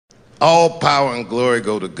All power and glory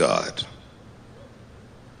go to God.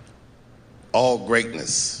 All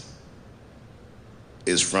greatness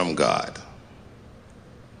is from God.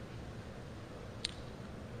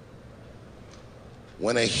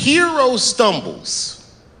 When a hero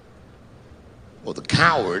stumbles, well, the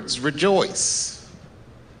cowards rejoice.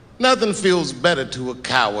 Nothing feels better to a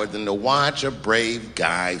coward than to watch a brave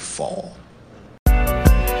guy fall.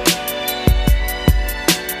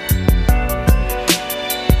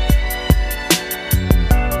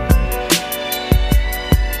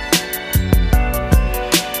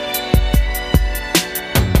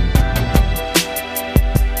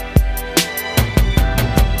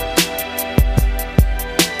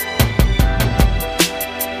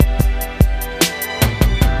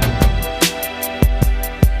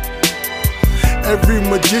 Every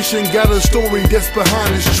magician got a story that's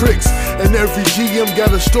behind his tricks, and every GM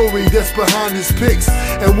got a story that's behind his picks.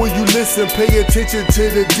 And when you listen, pay attention to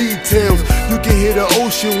the details. You can hear the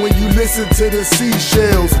ocean when you listen to the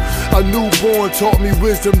seashells. A newborn taught me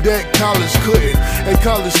wisdom that college couldn't, and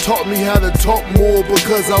college taught me how to talk more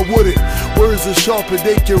because I wouldn't. Words are sharper,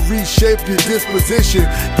 they can reshape your disposition.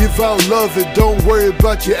 Give out love and don't worry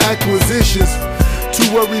about your acquisitions. Too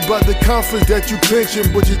worried about the conference that you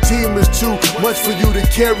clinching, but your team is too much for you to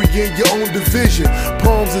carry in your own division.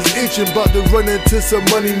 Palms is itching, about to run into some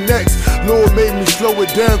money next. Lord made me slow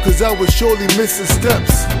it down, cause I was surely missing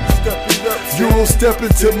steps. Euro step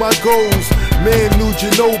into my goals. Man, New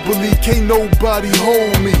Ginobili, can't nobody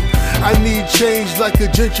hold me. I need change like a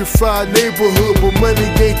gentrified neighborhood, but money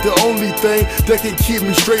ain't the only thing that can keep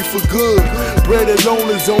me straight for good. Bread alone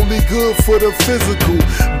is only good for the physical.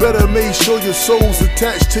 Better make sure your soul's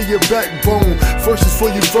attached to your backbone. Verses for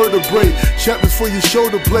your vertebrae, chapters for your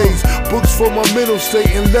shoulder blades, books for my mental state,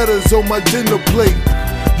 and letters on my dinner plate.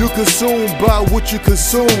 You consume by what you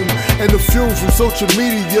consume, and the fumes from social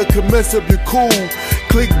media can mess up your cool.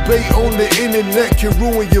 Clickbait on the internet can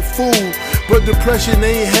ruin your food, but depression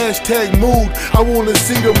ain't hashtag mood. I wanna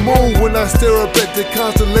see the moon when I stare up at the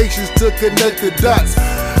constellations to connect the dots.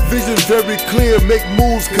 Vision very clear, make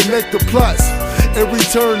moves, connect the plots, and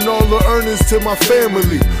return all the earnings to my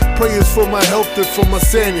family. Prayers for my health and for my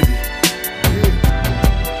sanity.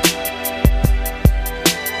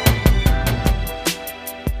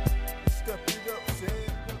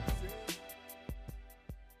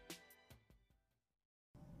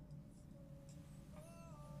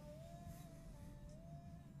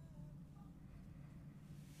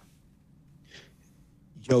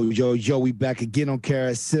 Yo, we back again on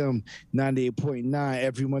KRSM 98.9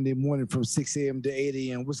 every Monday morning from 6 a.m. to 8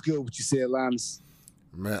 a.m. What's good? What you said, Linus?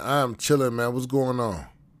 Man, I'm chilling, man. What's going on?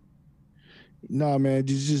 No, man,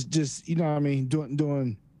 just you know what I mean,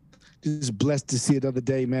 doing just blessed to see another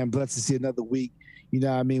day, man. Blessed to see another week. You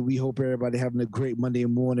know what I mean? We hope everybody having a great Monday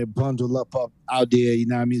morning. Bundle up out there. You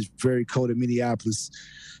know what I mean? It's very cold in Minneapolis.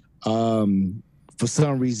 For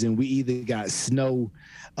some reason, we either got snow,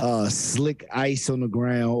 slick ice on the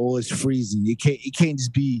ground, or it's freezing. It can't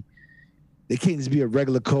just be a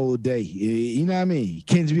regular cold day. You know what I mean? It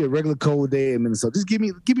can't just be a regular cold day in Minnesota. Just give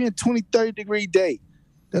me a 20, 30 degree day.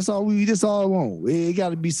 That's all I want. It got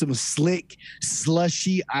to be some slick,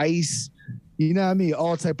 slushy ice. You know what I mean?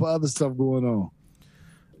 All type of other stuff going on.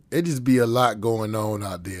 It just be a lot going on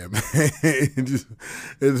out there, man. it just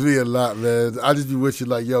be a lot, man. I just be wishing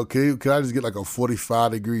like, yo, can I just get like a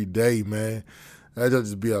 45-degree day, man? That'll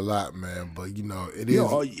just be a lot, man. But you know, it is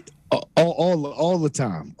all the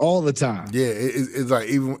time. Yeah, it's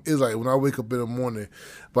like when I wake up in the morning,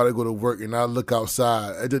 about to go to work, and I look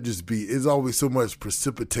outside, it's always so much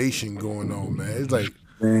precipitation going on, man. It's like,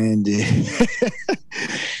 man,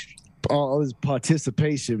 all this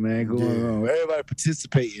participation, man, going on. Everybody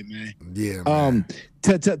participating, man. Yeah, man.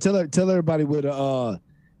 Tell everybody where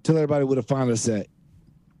to find us at.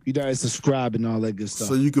 You guys subscribe and all that good stuff.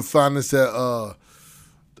 So you can find us at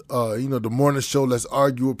the morning show Let's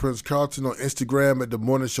Argue with Prince Carlton on Instagram at the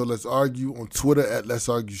morning show Let's Argue, on Twitter at Let's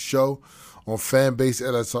Argue Show, on Fanbase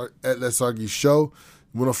at Let's Argue Show.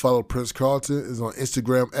 You want to follow Prince Carlton is on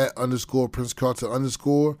Instagram at _Prince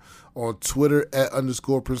Carlton_, on Twitter at _Prince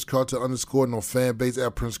Carlton_, and on Fanbase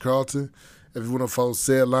at Prince Carlton. If you want to follow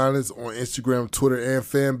Said Linus on Instagram, Twitter, and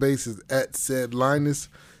Fanbase is at Said Linus,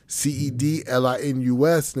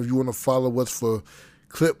 CEDLINUS. And if you want to follow us for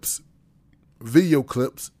video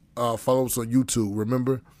clips, follow us on YouTube.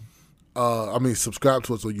 Remember, subscribe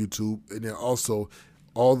to us on YouTube, and then also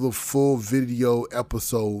all the full video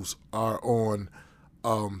episodes are on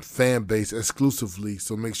Fanbase exclusively.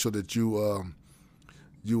 So make sure that you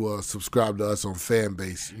subscribe to us on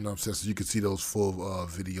Fanbase. You know what I'm saying? So you can see those full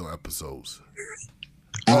video episodes.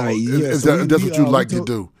 All right, that's what you like to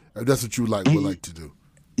do. If that's what you would like to do.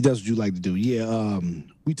 That's what you like to do. Yeah.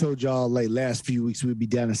 We told y'all like last few weeks we'd be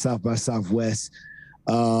down in South by Southwest.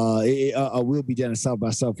 We'll be down in South by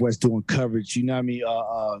Southwest doing coverage. You know what I mean?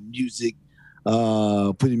 Music,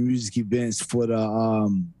 putting music events for the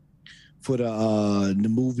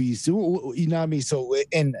movies. You know what I mean? So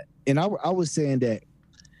and I was saying that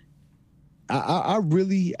I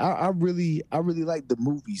really like the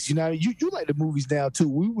movies. You know what I mean? You like the movies now too.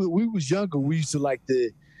 We was younger. We used to like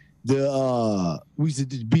we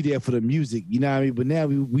used to be there for the music, you know what I mean? But now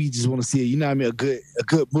we just want to see, you know what I mean, a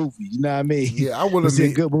good movie, you know what I mean? Yeah, I want to see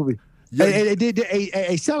a good movie. Yeah.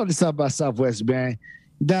 Hey, shout out to South by Southwest, man.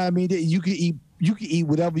 You know what I mean? You can eat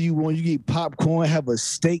whatever you want. You can eat popcorn, have a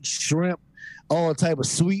steak, shrimp, all type of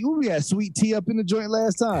sweet. We had sweet tea up in the joint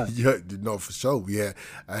last time. Yeah, no, for sure.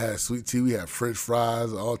 I had sweet tea. We had French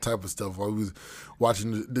fries, all type of stuff. I was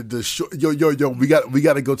watching the short. Yo. We got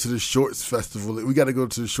to go to the Shorts Festival. We got to go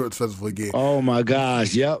to the Shorts Festival again. Oh my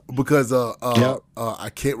gosh, yep. Because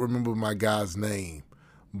I can't remember my guy's name,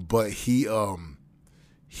 but he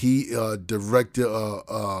directed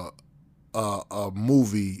a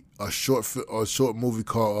movie, a short movie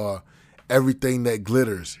called Everything That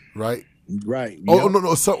Glitters, right? Right. Oh yep.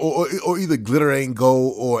 No, or either Glitter Ain't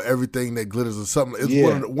Gold or Everything That Glitters or something.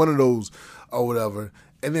 It's one of those or whatever.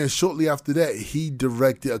 And then shortly after that, he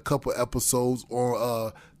directed a couple episodes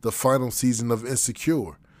on the final season of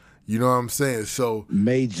Insecure. You know what I'm saying? So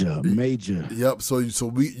major. Yep. So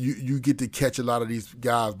you get to catch a lot of these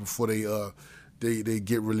guys before they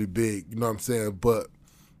get really big. You know what I'm saying?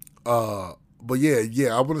 But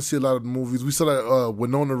yeah, I want to see a lot of the movies. We saw that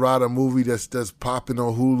Winona Ryder movie that's popping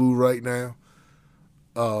on Hulu right now.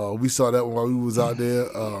 We saw that one while we was out there.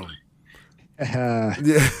 Yeah.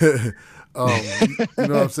 You know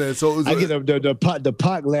what I'm saying? So it was, I get the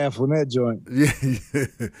Pac laugh on that joint.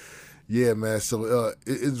 Yeah, man. So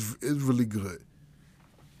it's really good.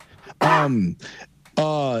 I think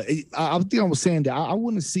I was saying that I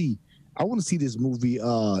want to see this movie.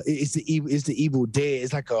 It's the Evil Dead.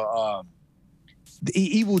 It's like a the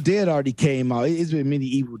Evil Dead already came out. It's been many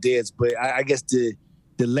Evil Deads, but I guess the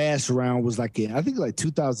last round was like I think like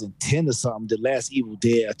 2010 or something. The last Evil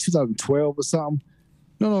Dead, 2012 or something.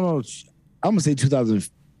 No. I'm gonna say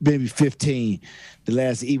 2015. The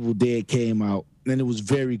last Evil Dead came out, and it was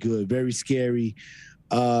very good, very scary.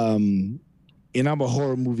 And I'm a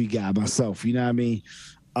horror movie guy myself. You know what I mean?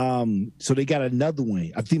 So they got another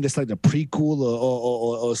one. I think that's like the prequel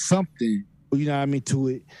or something. You know what I mean to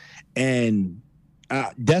it, and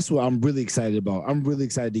that's what I'm really excited about. I'm really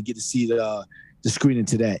excited to get to see the screening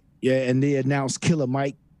to that. Yeah, and they announced Killer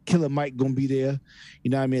Mike. Killer Mike gonna be there. You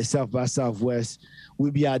know what I mean? At South by Southwest.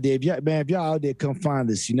 We'll be out there. If y'all out there, come find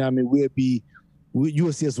us. You know what I mean? You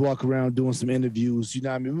will see us walk around doing some interviews. You know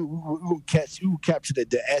what I mean? We'll capture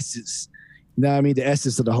the essence. You know what I mean? The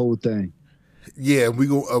essence of the whole thing. Yeah, we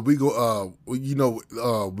know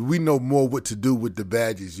more what to do with the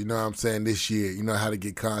badges, you know what I'm saying, this year, you know how to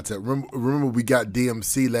get contact. Remember we got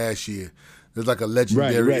DMC last year. There's like a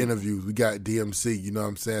legendary interview. We got DMC, you know what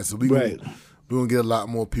I'm saying? So we're going to get a lot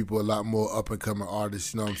more people, a lot more up-and-coming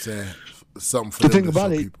artists, you know what I'm saying? Something for them to show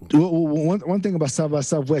people. One thing about South by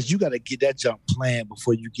Southwest, you got to get that jump planned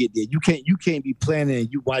before you get there. You can't be planning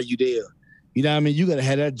while you there. You know what I mean? You got to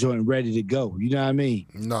have that joint ready to go. You know what I mean?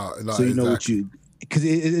 No. So you know what because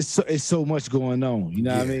it's so much going on. You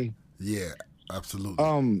know what I mean? Yeah, absolutely.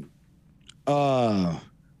 What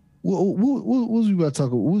was we about to talk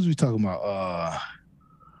about? What was we talking about?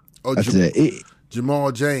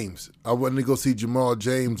 Jamal James. I went to go see Jamal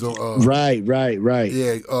James on right.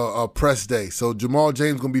 Yeah, press day. So Jamal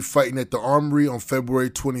James gonna be fighting at the Armory on February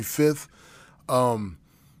 25th.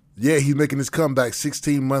 Yeah, he's making his comeback.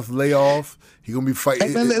 16-month layoff. He's gonna be fighting.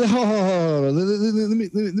 Hey, man, hold on.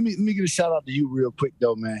 Let me get a shout out to you real quick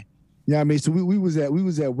though, man. You know what I mean? So we was at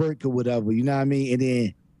work or whatever. You know what I mean? And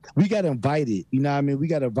then we got invited. You know what I mean? We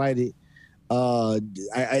got invited.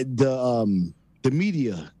 The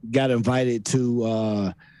media got invited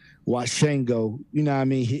to watch Shango. You know what I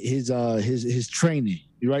mean? His training,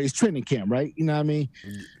 right? His training camp, right? You know what I mean?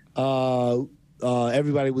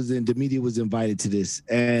 Everybody the media was invited to this,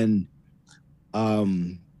 and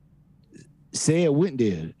Sayed went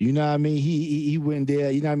there. You know what I mean? He went there.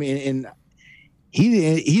 You know what I mean? And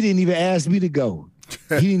he didn't even ask me to go.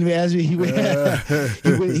 He didn't even ask me. He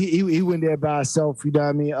went there by himself. You know what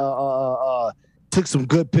I mean? Took some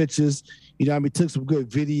good pictures. You know what I mean? Took some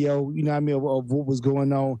good video. You know what I mean of what was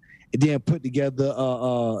going on, and then put together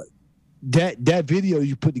that video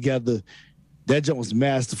you put together. That joint was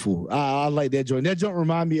masterful. I like that joint. That joint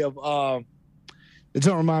remind me of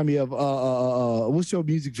what's your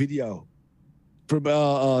music video from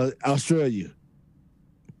Australia.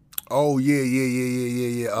 Oh yeah.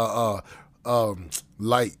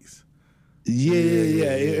 Lights. Yeah.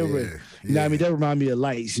 Yeah. You know what I mean? That remind me of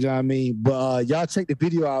Lights. You know what I mean? But y'all check the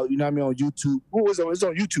video out. You know what I mean, on YouTube. Oh, it's on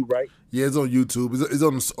YouTube, right? Yeah, it's on YouTube. It's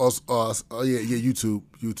on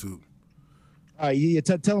YouTube. All right, yeah.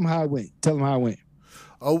 Tell them how it went.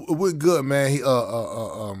 Oh, it went good, man. He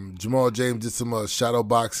Jamal James did some shadow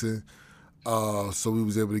boxing, so we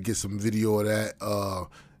was able to get some video of that.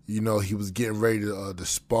 He was getting ready to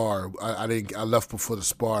spar. I left before the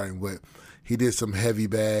sparring, but he did some heavy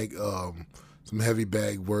bag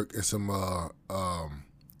work and some like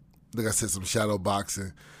I said, some shadow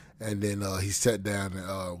boxing. And then he sat down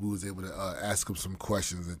and we was able to ask him some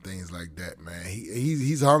questions and things like that, man.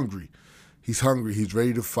 He's hungry. He's hungry. He's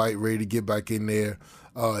ready to fight, ready to get back in there.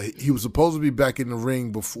 He was supposed to be back in the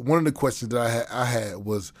ring before. One of the questions that I had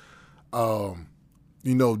was,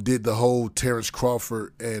 did the whole Terrence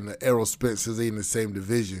Crawford and Errol Spence, since they in the same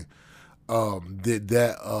division, did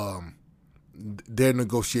that their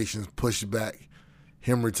negotiations push back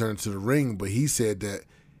him returning to the ring? But he said that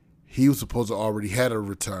he was supposed to already had a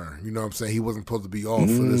return. You know what I'm saying? He wasn't supposed to be off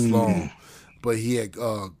for this long, but he had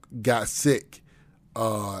got sick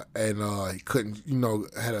and he couldn't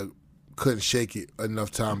shake it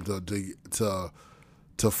enough time to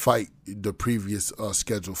fight the previous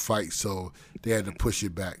scheduled fight. So they had to push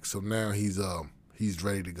it back. So now he's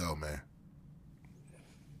ready to go, man.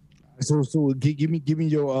 So give me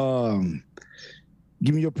your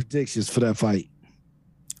predictions for that fight.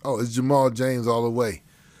 Oh, it's Jamal James all the way.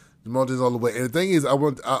 And the thing is, I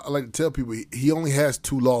like to tell people he only has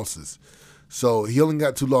 2 losses. So he only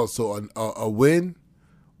got 2 losses. So a win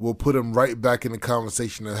will put him right back in the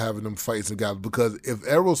conversation of having them fight some guys. Because if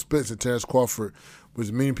Errol Spence and Terrence Crawford,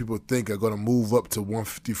 which many people think are going to move up to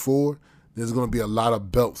 154, there's going to be a lot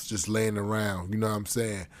of belts just laying around, you know what I'm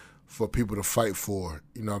saying, for people to fight for,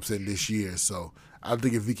 you know what I'm saying, this year. So I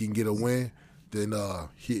think if he can get a win, then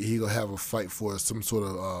he gonna have a fight for some sort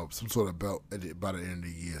of belt by the end of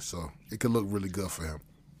the year. So it could look really good for him.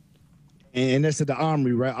 And that's at the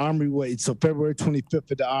Armory, right? Armory, so February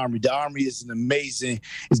 25th at the Armory. The Armory is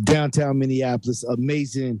it's downtown Minneapolis,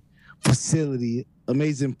 amazing facility,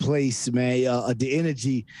 amazing place, man. The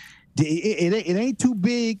energy, it ain't too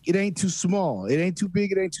big, it ain't too small. It ain't too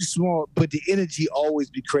big, it ain't too small, but the energy always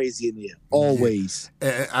be crazy in there, always.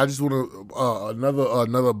 Yeah. And I just want to,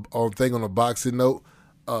 another thing on a boxing note,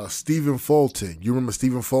 Stephen Fulton. You remember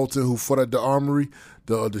Stephen Fulton who fought at the Armory?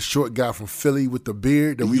 The short guy from Philly with the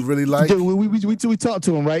beard that we really like. We talked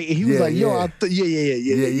to him, right? And he was like, "Yo,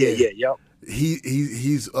 yeah.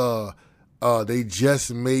 He's they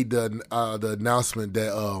just made the announcement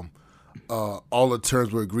that all the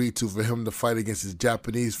terms were agreed to for him to fight against his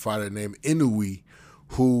Japanese fighter named Inoue,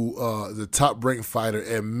 who is a top-ranked fighter,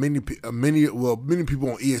 and many people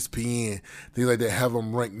on ESPN, things like that, have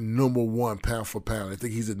him ranked number 1 pound for pound. I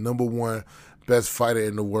think he's the number 1 best fighter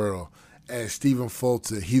in the world. And Stephen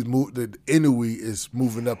Fulton, Inoue is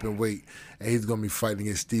moving up in weight, and he's going to be fighting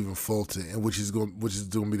against Stephen Fulton, and which is going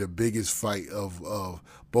to be the biggest fight of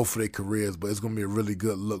both of their careers. But it's going to be a really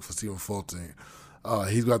good look for Stephen Fulton.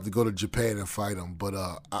 He's going to have to go to Japan and fight him, but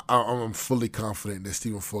I'm fully confident that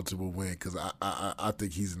Stephen Fulton will win because I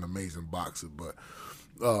think he's an amazing boxer. But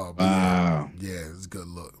wow, yeah, it's a good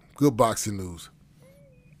look. Good boxing news.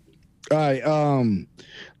 All right.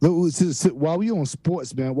 While we on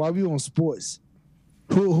sports, man. Who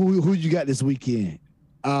you got this weekend?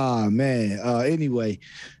 Man. Anyway,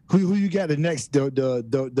 who you got the next?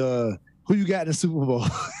 The who you got in the Super Bowl?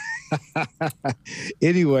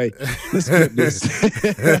 Anyway, let's skip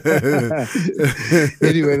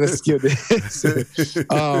this.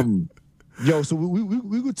 Yo, so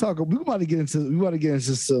we could talk. We want to get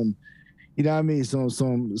into some, you know what I mean,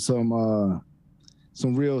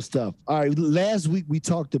 some real stuff. All right, last week we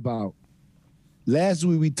talked about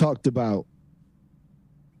Ron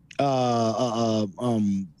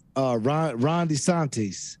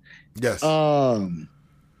DeSantis. Yes. And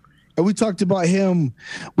we talked about him.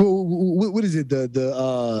 What is it? The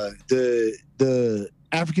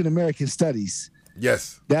African American studies.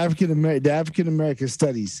 Yes. The African American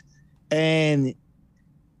studies, and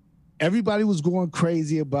everybody was going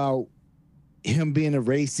crazy about him being a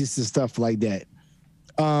racist and stuff like that.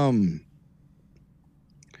 And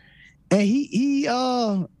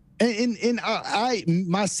I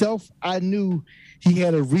myself, I knew he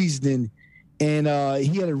had a reasoning, and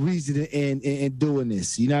he had a reason in doing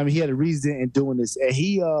this. You know what I mean? He had a reason in doing this, and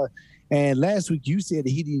and last week you said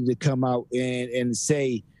that he needed to come out and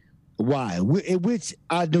say why, which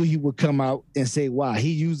I knew he would come out and say why.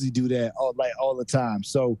 He usually do that all the time.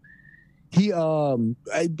 So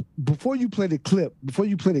Before you play the clip,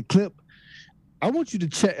 I want you to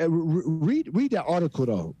check read that article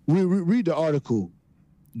though. Read the article.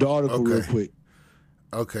 Okay. Real quick.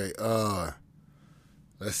 Okay.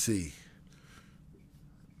 Let's see.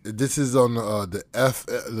 This is on the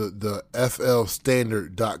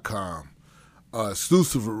flstandard.com.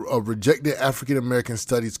 Exclusive rejected African American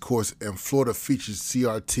Studies course in Florida features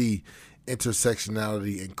CRT,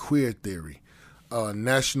 intersectionality, and queer theory.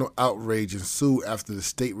 National outrage ensued after the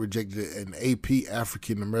state rejected an AP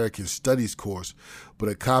African American Studies course, but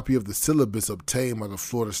a copy of the syllabus obtained by the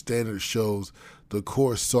Florida Standard shows the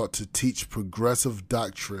course sought to teach progressive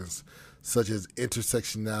doctrines such as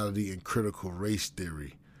intersectionality and critical race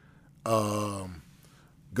theory.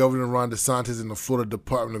 Governor Ron DeSantis and the Florida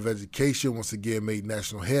Department of Education once again made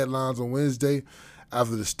national headlines on Wednesday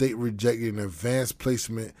after the state rejected an advanced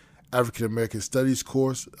placement African American Studies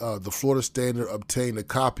course. The Florida Standard obtained a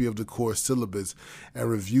copy of the course syllabus and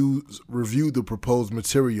reviewed the proposed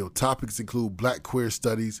material. Topics include Black queer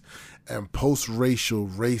studies and post-racial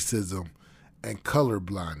racism and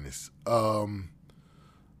colorblindness.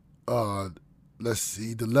 Let's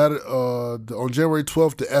see. The letter on January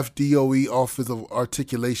 12th, the FDOE Office of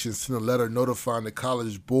Articulation sent a letter notifying the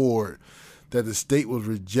college board that the state was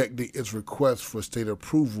rejecting its request for state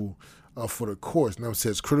approval for the course. Now it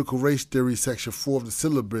says critical race theory, section 4 of the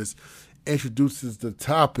syllabus introduces the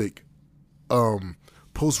topic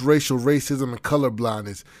post-racial racism and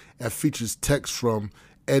colorblindness and features text from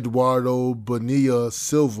Eduardo Bonilla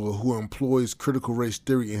Silva, who employs critical race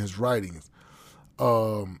theory in his writings.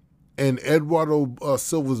 And Eduardo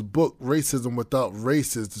Silva's book, Racism Without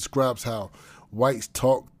Races, describes how whites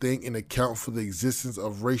talk, think, and account for the existence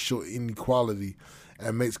of racial inequality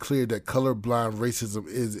and makes clear that colorblind racism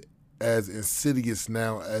is as insidious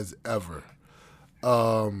now as ever.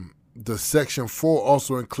 The section 4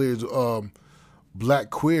 also includes Black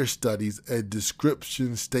queer studies. A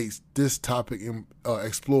description states this topic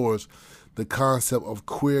explores the concept of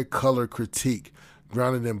queer color critique,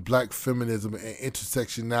 grounded in Black feminism and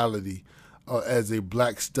intersectionality as a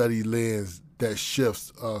Black study lens that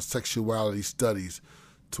shifts sexuality studies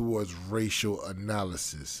towards racial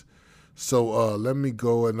analysis. So let me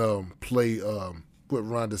go and play what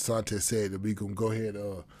Ron DeSantis said, and we're going to go ahead,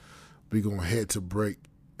 we're going to head to break,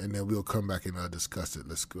 and then we'll come back and discuss it.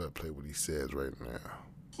 Let's go ahead and play what he says right now.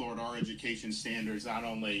 Florida, our education standards not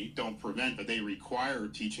only don't prevent, but they require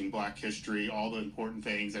teaching Black history, all the important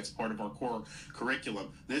things. That's part of our core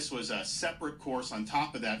curriculum. This was a separate course on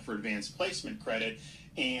top of that for advanced placement credit.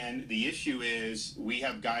 And the issue is we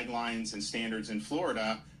have guidelines and standards in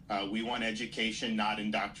Florida. We want education, not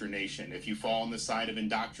indoctrination. If you fall on the side of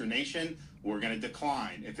indoctrination, we're going to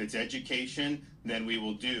decline. If it's education, then we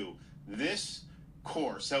will do this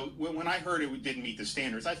course. So when I heard it didn't meet the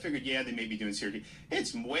standards, I figured, yeah, they may be doing CRT.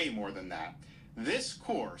 It's way more than that. This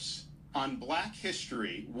course on Black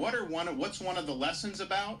history, what's one of the lessons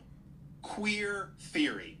about? Queer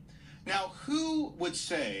theory. Now, who would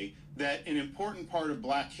say that an important part of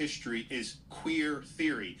Black history is queer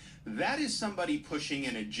theory? That is somebody pushing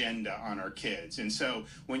an agenda on our kids. And so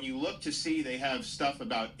when you look to see they have stuff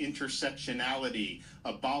about intersectionality,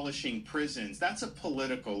 abolishing prisons, that's a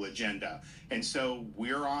political agenda. And so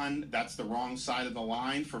that's the wrong side of the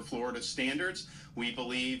line for Florida standards. We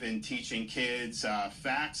believe in teaching kids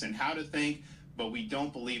facts and how to think, but we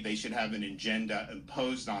don't believe they should have an agenda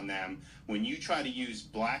imposed on them. When you try to use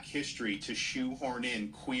Black history to shoehorn in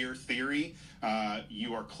queer theory,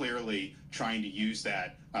 you are clearly trying to use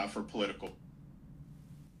that for political.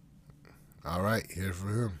 All right, here for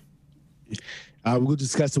him. We'll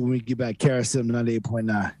discuss it when we get back. KRSM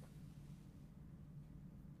 98.9.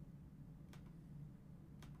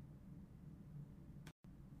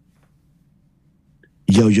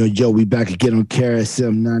 Yo, we back again on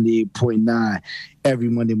KRSM 98.9 every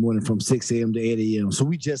Monday morning from 6 a.m. to 8 a.m. So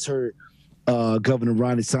we just heard Governor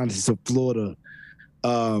Ron DeSantis of Florida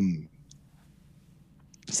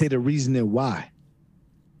say the reasoning why.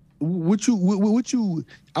 I want you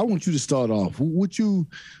to start off. What you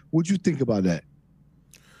think about that?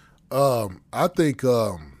 I think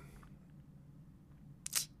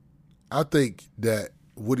that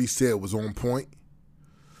what he said was on point.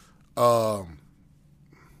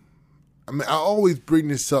 I mean, I always bring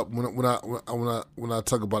this up when I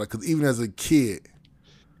talk about it, because even as a kid,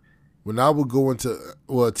 when I would go into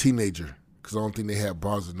a teenager, because I don't think they had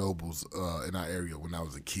Barnes and Nobles in our area when I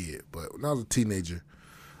was a kid, but when I was a teenager,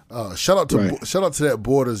 shout out to that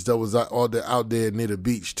Borders that was out there near the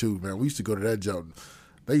beach too, man. We used to go to that job.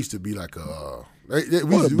 They used to be like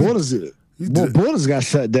Borders got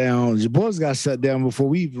shut down. Borders got shut down before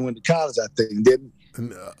we even went to college, I think, didn't?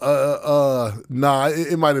 Nah,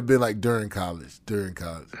 it might have been like during college.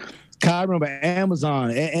 I remember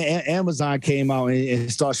Amazon. Amazon came out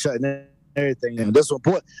and started shutting everything down. That's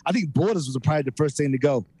what I think Borders was probably the first thing to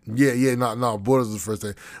go. Yeah, no, Borders was the first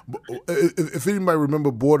thing. If anybody remember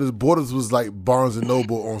Borders was like Barnes and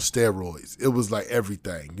Noble on steroids. It was like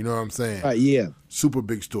everything. You know what I'm saying? Yeah. Super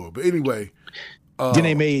big store. But anyway, then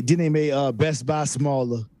they made Best Buy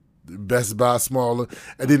smaller. Best Buy smaller,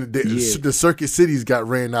 and then the Circuit Cities got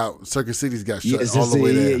ran out. Circuit Cities got shut all the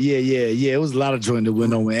way there. Yeah. It was a lot of joint that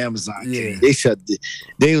went on with Amazon. Yeah, they shut.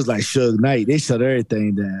 They was like Suge Knight. They shut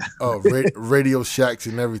everything down. Radio Shacks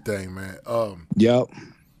and everything, man. Yep.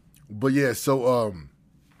 But yeah, so hold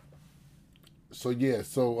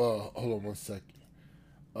on one second.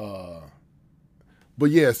 But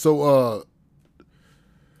yeah, so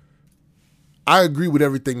I agree with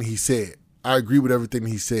everything that he said. But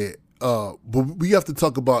we have to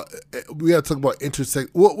talk about intersect.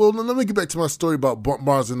 Well, let me get back to my story about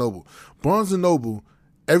Barnes and Noble. Barnes and Noble.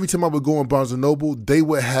 Every time I would go in Barnes and Noble, they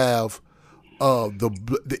would have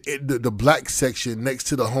the black section next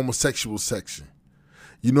to the homosexual section.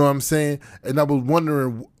 You know what I'm saying? And I was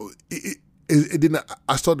wondering. Then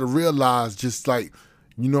I started to realize, just like,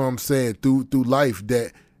 you know what I'm saying, through life,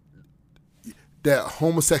 that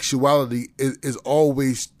homosexuality is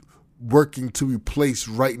always working to be placed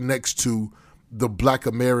right next to the Black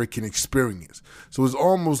American experience. So it's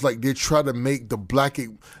almost like they try to make the Black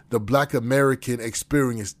American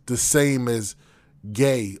experience the same as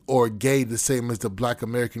gay, or gay the same as the Black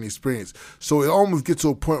American experience. So it almost gets to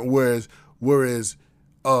a point whereas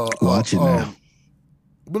watch it now.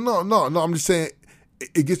 But no, I'm just saying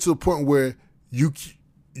it gets to a point where you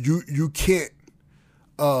can't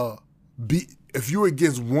be, if you're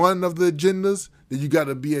against one of the agendas, then you got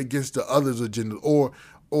to be against the other's agenda, or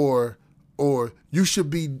you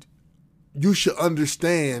should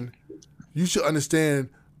understand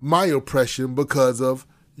my oppression because of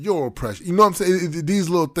your oppression. You know what I'm saying? These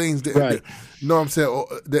little things that, right. You know what I'm saying,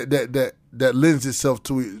 that lends itself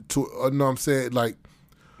to you know what I'm saying, like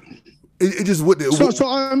it just would. So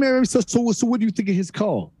what do you think of his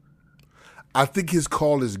call? I think his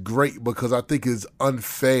call is great because I think it's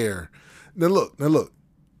unfair. Now look,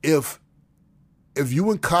 if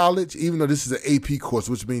you in college, even though this is an AP course,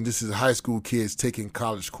 which means this is high school kids taking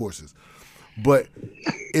college courses, but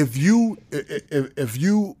if you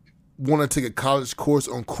want to take a college course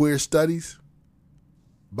on queer studies,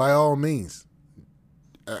 by all means,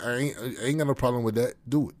 I ain't got no problem with that.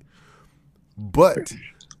 Do it. But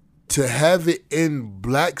to have it in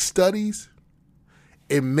Black studies,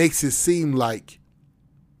 it makes it seem like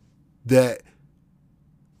that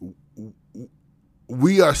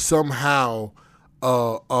we are somehow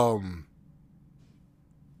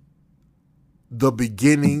the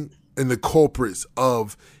beginning and the culprits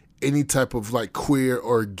of any type of like queer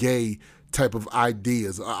or gay type of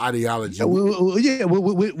ideas or ideology. When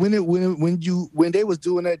they was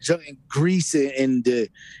doing that junk in Greece and the,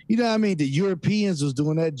 you know what I mean, the Europeans was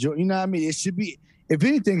doing that junk. You know what I mean? It should be, if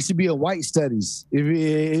anything, it should be a white studies. But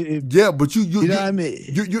you know what I mean?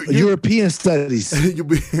 European studies.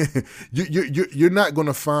 You're not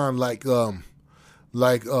gonna find I'm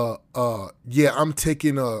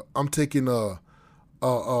taking a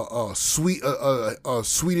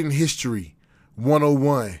Sweden history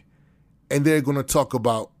 101, and they're gonna talk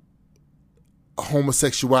about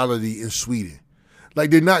homosexuality in Sweden. Like,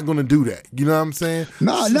 they're not gonna do that. You know what I'm saying?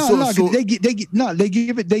 No. They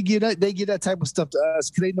give that type of stuff to us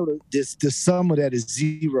because they know the sum of that is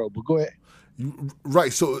zero. But go ahead.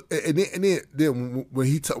 Right. So and then when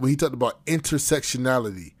he talked about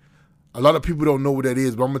intersectionality, a lot of people don't know what that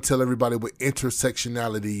is, but I'm gonna tell everybody what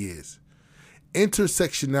intersectionality is.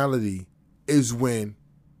 Intersectionality is when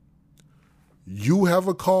you have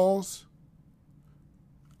a cause,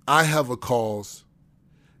 I have a cause,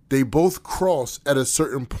 they both cross at a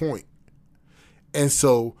certain point. And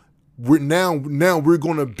so we're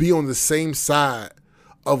going to be on the same side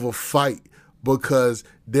of a fight because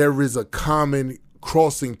there is a common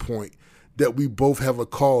crossing point that we both have a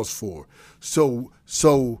cause for. So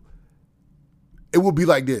it will be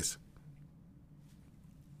like this.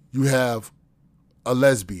 You have a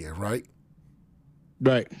lesbian, right?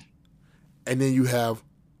 Right. And then you have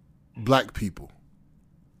Black people.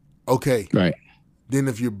 Okay. Right. Then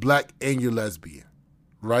if you're Black and you're lesbian,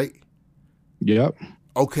 right? Yep.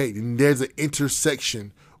 Okay, then there's an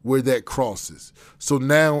intersection where that crosses. So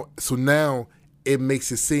now it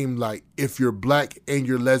makes it seem like if you're Black and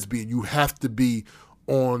you're lesbian, you have to be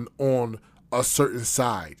on a certain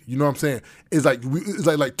side. You know what I'm saying? It's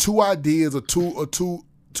like two ideas or two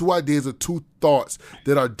ideas or two thoughts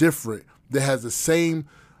that are different, that has the same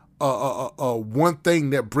one thing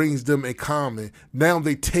that brings them in common. Now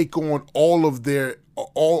they take on all of their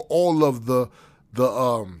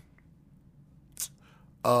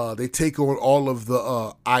they take on all of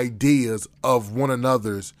the ideas of one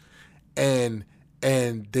another's, and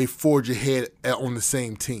they forge ahead on the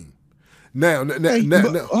same team. Now, let me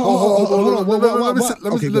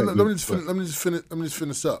just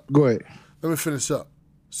finish up. Go ahead. Let me finish up.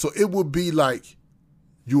 So it would be like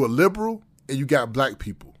you a liberal and you got black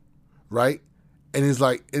people, right? And it's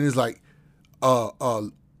like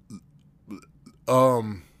how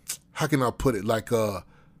can I put it? Like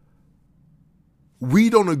we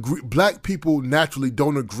don't agree. Black people naturally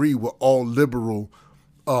don't agree with all liberal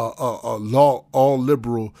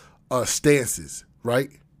stances, right?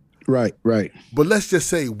 Right. But let's just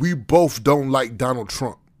say we both don't like Donald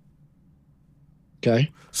Trump. Okay.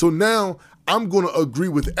 So now I'm going to agree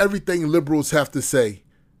with everything liberals have to say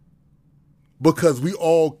because we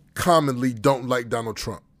all commonly don't like Donald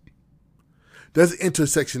Trump. That's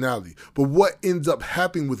intersectionality. But what ends up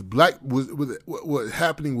happening with what's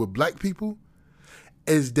happening with black people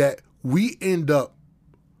is that we end up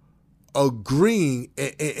agreeing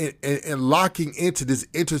and locking into this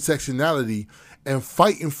intersectionality and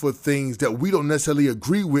fighting for things that we don't necessarily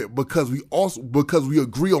agree with because we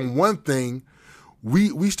agree on one thing.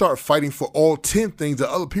 We start fighting for all 10 things that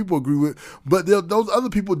other people agree with, but those other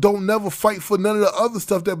people don't never fight for none of the other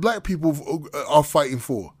stuff that black people are fighting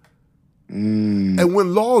for. And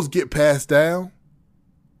when laws get passed down,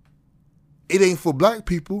 it ain't for black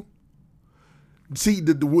people. See,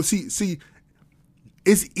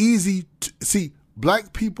 it's easy to see.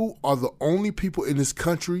 Black people are the only people in this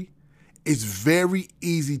country it's very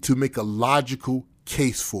easy to make a logical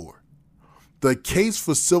case for. The case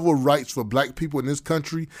for civil rights for black people in this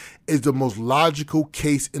country is the most logical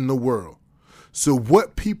case in the world. So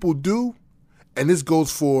what people do, and this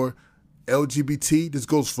goes for LGBT, this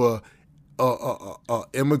goes for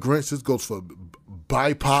immigrants, this goes for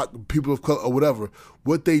BIPOC, people of color, or whatever,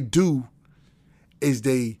 what they do is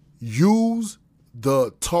they use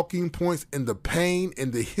the talking points and the pain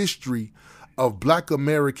and the history of black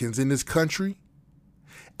Americans in this country,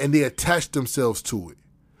 and they attach themselves to it.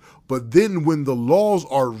 But then when the laws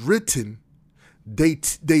are written, they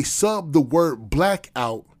sub the word black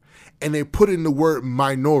out and they put in the word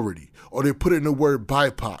minority, or they put in the word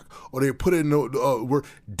BIPOC, or they put in the word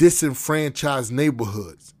disenfranchised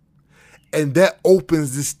neighborhoods. And that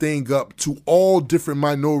opens this thing up to all different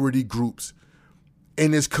minority groups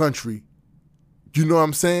in this country. You know what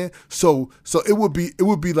I'm saying? So it would be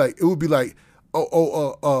like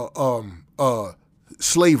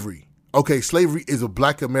slavery. Okay, slavery is a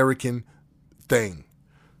black American thing.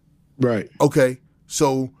 Right. Okay.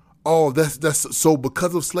 So that's so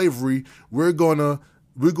because of slavery, we're gonna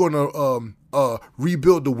rebuild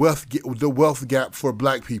the wealth gap for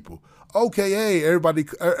black people. Okay, hey, everybody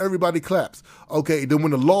claps. Okay, then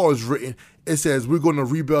when the law is written, it says we're gonna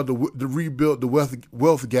rebuild the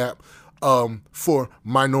wealth gap for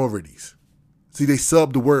minorities. See, they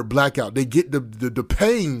sub the word black out. They get the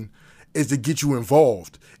pain is to get you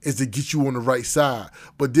involved, is to get you on the right side.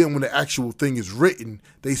 But then when the actual thing is written,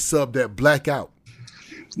 they sub that black out.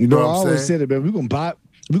 You know I always said it, man. We're gonna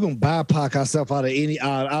BIPOC ourselves out of any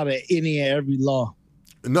and every law.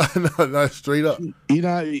 No, straight up. You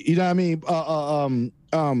know what I mean?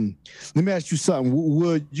 Let me ask you something.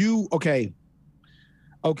 Would you okay?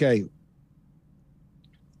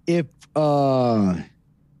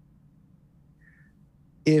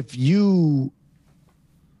 If you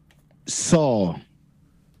saw,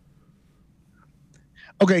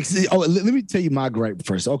 okay, see, let me tell you my gripe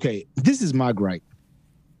first. Okay, this is my gripe.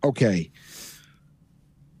 Okay.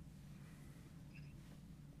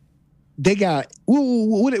 They got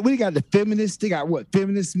what they got the feminists. They got what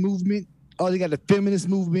feminist movement? Oh, they got the feminist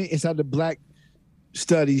movement inside the black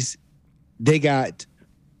studies. They got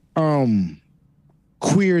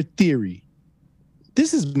queer theory.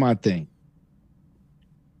 This is my thing.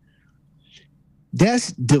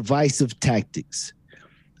 That's divisive tactics.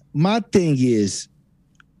 My thing is,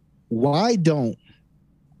 why don't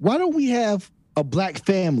we have a black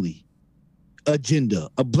family agenda,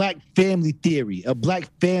 a black family theory, a black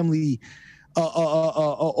family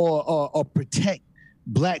or protect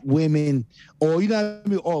black women, or you know what I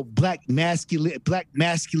mean, or black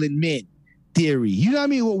masculine men theory. You know what I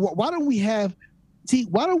mean? Why don't we have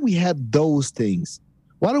those things?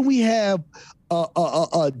 Why don't we have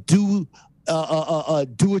do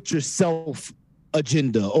it yourself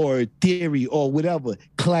agenda or theory or whatever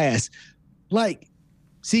class? Like,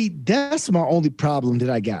 see, that's my only problem that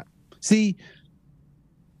I got. See,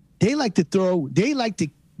 they like to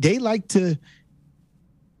they like to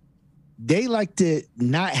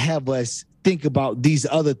not have us think about these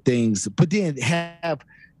other things, but then have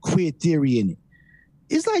queer theory in it.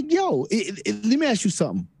 It's like, yo, let me ask you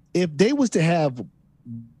something. If they was to have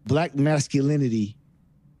black masculinity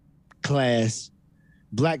class,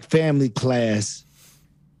 black family class,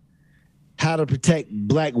 how to protect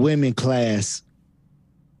black women class,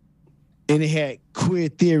 and it had queer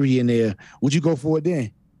theory in there, would you go for it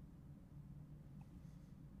then?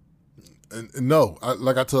 No,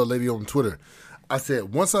 like I told a lady on Twitter, I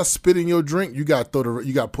said, once I spit in your drink, you got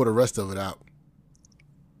to pour the rest of it out.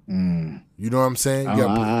 You know what I'm saying?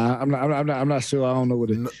 I'm not sure. I don't know what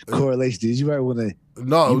the correlation is. You might want to.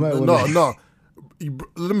 No.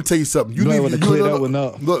 Let me tell you something. You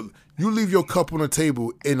leave your cup on the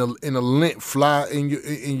table and a lint fly in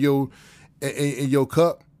your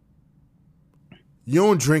cup. You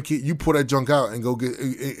don't drink it. You pour that junk out and go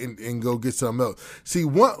get something else. See,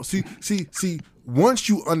 once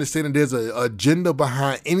you understand that there's an agenda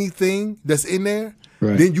behind anything that's in there,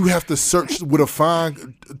 right, then you have to search with a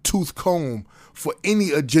fine tooth comb for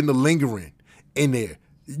any agenda lingering in there.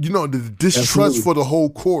 You know, the distrust Absolutely. For the whole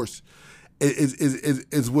course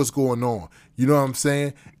is what's going on. You know what I'm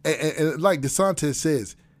saying? And like DeSantis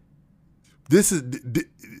says, this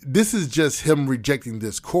is just him rejecting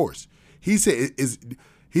this course. He said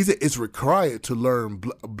it's required to learn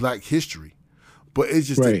black history, but it's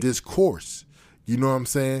just right. This course. You know what I'm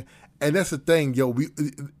saying? And that's the thing, yo.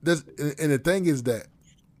 And the thing is that,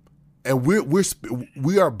 and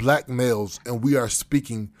we are black males, and we are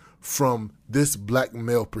speaking from this black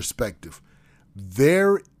male perspective.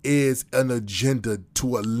 There is an agenda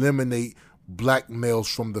to eliminate black males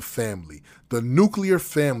from the family. The nuclear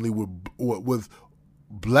family with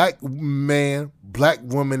black man, black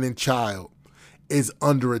woman, and child is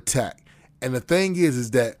under attack. And the thing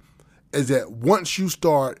is that once you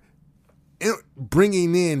start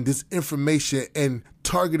bringing in this information and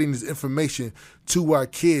targeting this information to our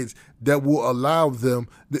kids, that will allow them.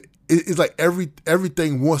 It's like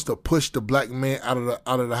everything wants to push the black man out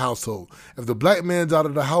of the household. If the black man's out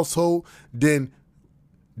of the household, then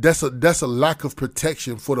that's a lack of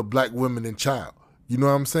protection for the black women and child. You know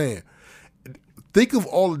what I'm saying? Think of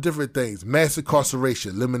all the different things. Mass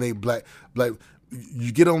incarceration, eliminate black.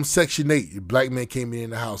 You get on Section 8, your black man came in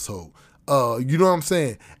the household. You know what I'm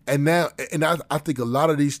saying? And now, I think a lot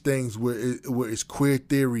of these things where it's queer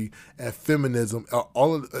theory and feminism,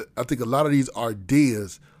 I think a lot of these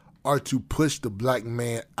ideas are to push the black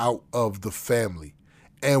man out of the family.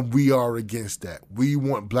 And we are against that. We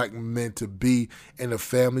want black men to be in the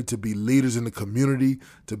family, to be leaders in the community,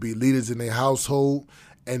 to be leaders in their household,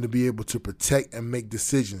 and to be able to protect and make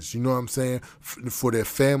decisions, you know what I'm saying, for their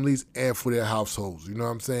families and for their households, you know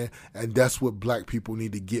what I'm saying? And that's what black people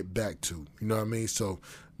need to get back to, you know what I mean? So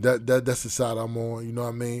that's the side I'm on, you know what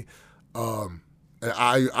I mean? And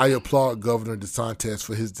I applaud Governor DeSantis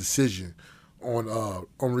for his decision on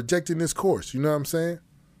rejecting this course, you know what I'm saying?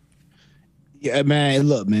 Yeah, man.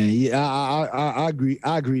 Look, man. Yeah, I agree.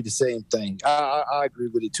 I agree the same thing. I agree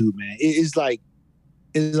with it too, man. It's like,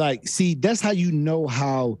 see, that's how you know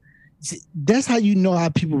how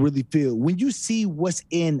people really feel. When you see what's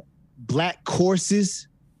in black courses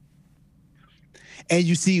and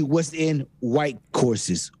you see what's in white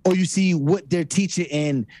courses, or you see what they're teaching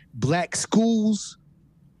in black schools,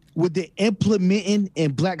 what they're implementing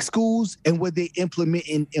in black schools and what they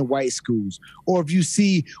implementing in white schools, or if you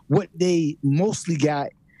see what they mostly got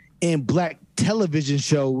in black television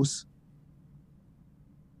shows,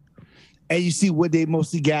 and you see what they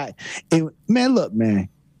mostly got. And man, look, man,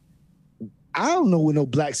 I don't know where no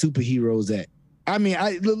black superheroes at. I mean,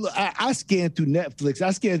 I scanned through Netflix.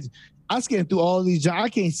 I scanned through all these. I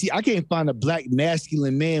can't find a black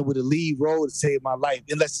masculine man with a lead role to save my life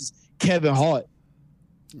unless it's Kevin Hart.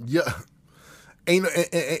 Yeah.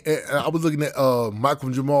 I was looking at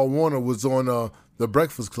Michael Jamal Warner was on the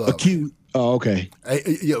Breakfast Club. Accused. Oh, okay.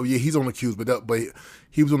 Yeah, he's on Accused, but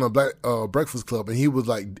he was on the Breakfast Club, and he was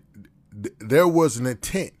like, there was an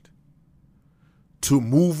intent to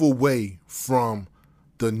move away from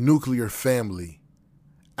the nuclear family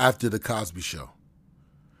after the Cosby Show.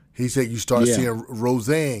 He said you start seeing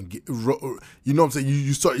Roseanne, you know what I'm saying?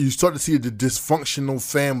 You start to see the dysfunctional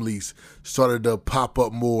families started to pop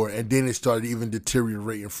up more, and then it started even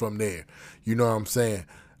deteriorating from there. You know what I'm saying?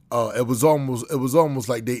 It was almost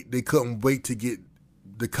like they couldn't wait to get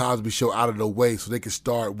the Cosby Show out of the way so they could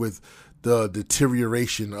start with the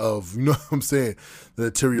deterioration of, you know what I'm saying,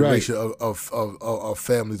 the deterioration right. of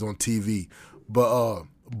families on TV. But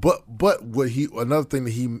another thing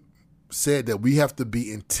that he said, that we have to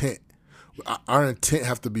be intent. Our intent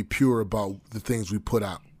have to be pure about the things we put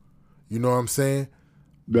out. You know what I'm saying?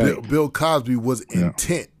 Right. Bill Cosby was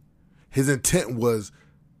intent. His intent was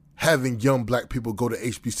having young black people go to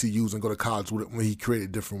HBCUs and go to college when he created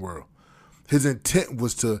a different world. His intent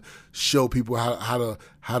was to show people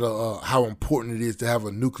how important it is to have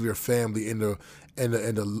a nuclear family and the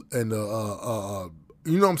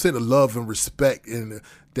you know what I'm saying, the love and respect and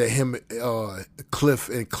that him, Cliff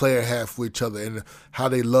and Claire have for each other, and how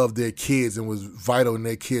they loved their kids and was vital in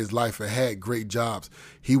their kids' life and had great jobs.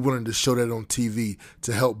 He wanted to show that on TV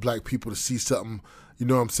to help black people to see something, you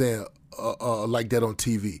know what I'm saying, like that on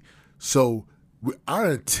TV. So our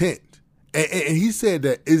intent, and he said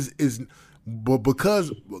that but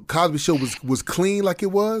because Cosby Show was clean like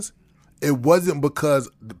it wasn't because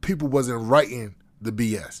the people wasn't writing the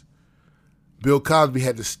BS. Bill Cosby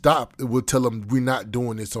had to stop. It would tell him, we're not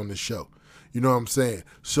doing this on the show. You know what I'm saying?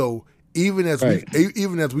 So even as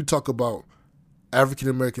we talk about African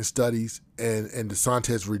American studies and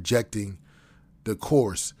DeSantis rejecting the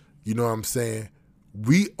course, you know what I'm saying?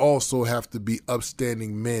 We also have to be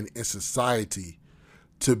upstanding men in society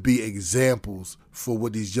to be examples for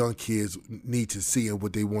what these young kids need to see and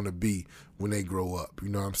what they want to be when they grow up. You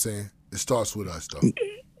know what I'm saying? It starts with us, though.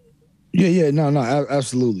 No,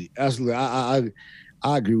 absolutely. I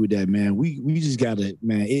agree with that, man. We just gotta,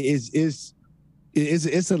 man. It's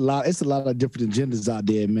a lot of different agendas out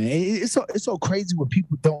there, man. It's so crazy when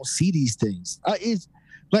people don't see these things. It's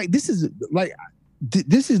like this is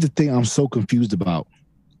the thing I'm so confused about.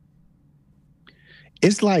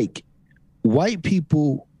 It's like white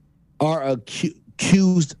people are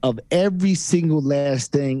accused of every single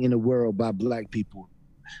last thing in the world by black people,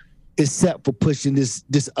 except for pushing this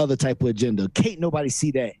other type of agenda. Can't nobody see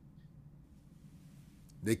that.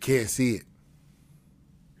 They can't see it.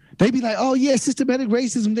 They be like, oh yeah, systematic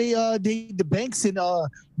racism. The banks and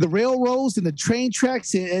the railroads and the train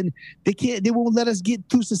tracks and they won't let us get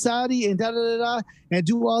through society and and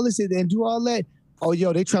do all this and do all that. Oh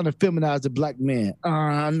yo, they trying to feminize the black man.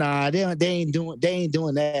 Nah, they ain't doing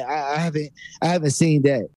that. I haven't seen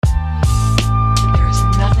that. There's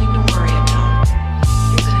nothing to worry about.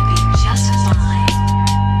 You're gonna be just fine.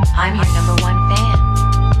 I'm your number one fan.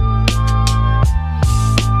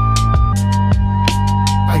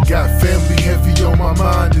 I got family heavy on my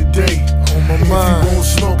mind today. On my mind. If you won't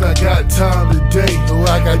smoke, I got time today. Oh,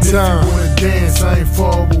 I got time. If you wanna dance, I ain't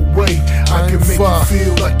far away. I can make you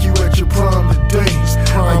feel like you at your prom today.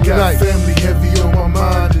 I got family heavy on my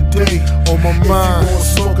mind today. On my mind. If you won't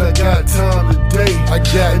smoke, I got time today. I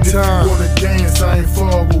got time. If you wanna dance, I ain't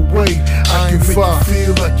far away. I can make you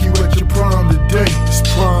feel like you at your prom today. It's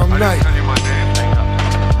prom night. I can tell you my name.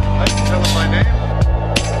 I can tell him my name.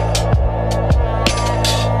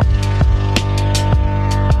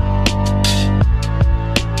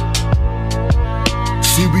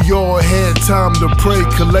 See, we all had time to pray,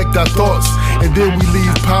 collect our thoughts, and then we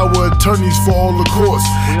leave power attorneys for all the courts.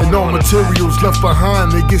 And all materials left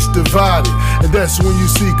behind, it gets divided. And that's when you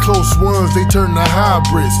see close ones, they turn to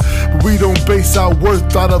hybrids. But we don't base our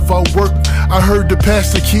worth out of our work. I heard the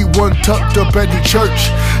pastor keep one tucked up at the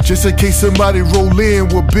church, just in case somebody roll in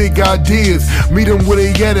with big ideas. Meet them where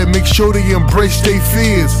they at and make sure they embrace their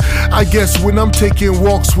fears. I guess when I'm taking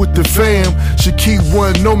walks with the fam, should keep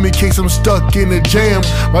one on me in case I'm stuck in a jam.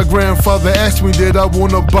 My grandfather asked me that I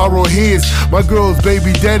wanna borrow his. My girl's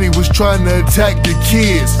baby daddy was trying to attack the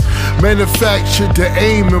kids. Manufactured the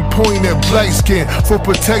aim and point at black skin. For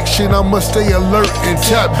protection, I must stay alert and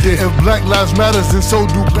tapped in. If black lives matters, then so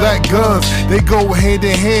do black guns. They go hand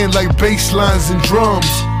in hand like bass lines and drums.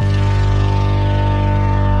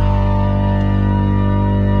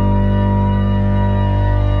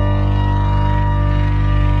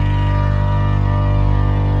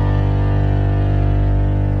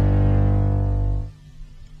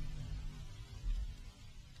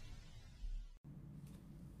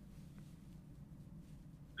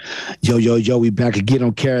 Yo, we back again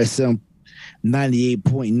on Carousel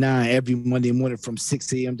 98.9 every Monday morning from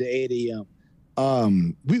 6 a.m. to 8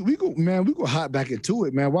 a.m. We go hop back into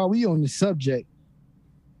it, man. While we on the subject,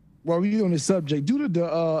 due to the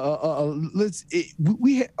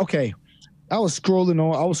I was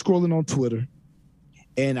scrolling on Twitter,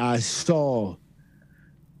 and I saw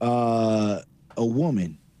a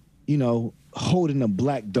woman, holding a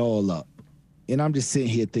black doll up, and I'm just sitting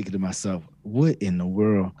here thinking to myself, what in the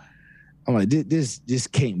world? I'm like, this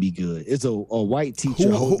can't be good. It's a white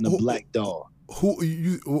teacher holding a black doll. What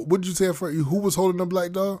did you say for you? Who was holding a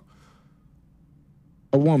black doll?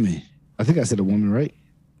 A woman. I think I said a woman, right?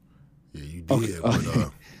 Yeah, you did.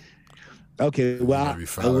 Okay, well,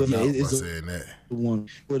 it's a woman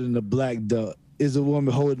holding a black doll. Is a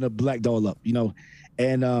woman holding a black doll up,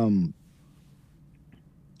 and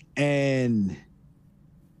And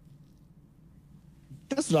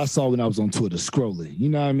that's what I saw when I was on Twitter scrolling. You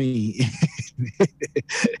know what I mean?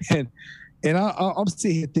 and I'm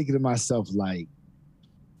sitting here thinking to myself, like,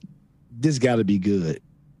 this got to be good.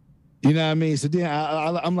 You know what I mean? So then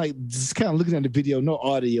I'm like, just kind of looking at the video, no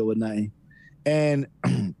audio or nothing. And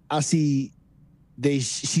I see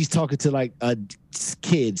she's talking to like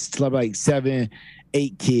kids, to like 7,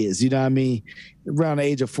 8 kids, you know what I mean? Around the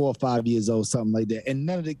age of 4 or 5 years old, something like that. And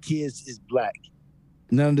none of the kids is black.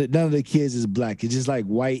 None of the kids is black. It's just like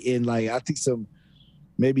white and like, I think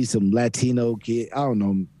maybe some Latino kid. I don't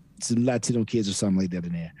know, some Latino kids or something like that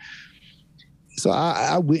in there. So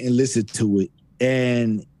I went and listened to it,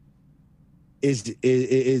 and this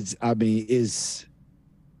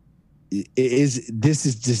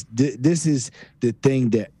is the thing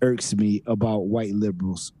that irks me about white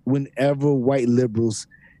liberals. Whenever white liberals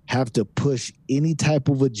have to push any type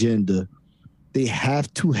of agenda, they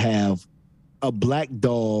have to have a black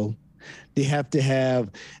doll. They have to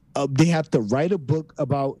write a book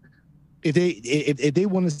about, if they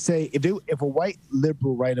want to say, if a white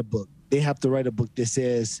liberal write a book, they have to write a book that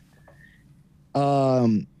says,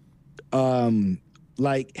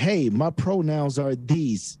 like, hey, my pronouns are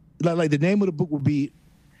these. Like the name of the book would be,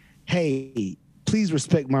 hey, please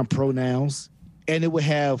respect my pronouns. And it would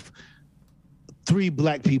have 3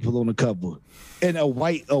 black people on the cover. And a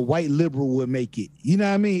white liberal would make it. You know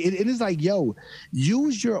what I mean? It is like, yo,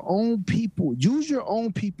 use your own people. Use your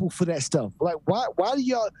own people for that stuff. Like, why do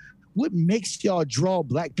y'all, what makes y'all draw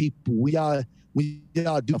black people when y'all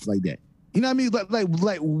do stuff like that? You know what I mean?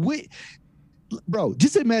 Like what, bro,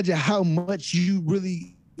 just imagine how much you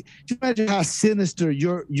really, just imagine how sinister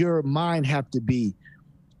your mind have to be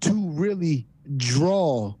to really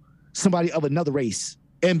draw somebody of another race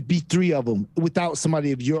and be 3 of them without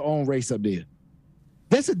somebody of your own race up there.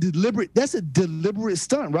 That's a deliberate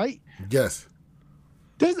stunt, right? Yes.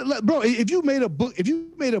 Bro, if you made a book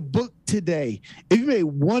today, if you made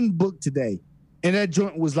one book today, and that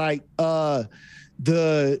joint was like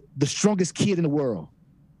the strongest kid in the world,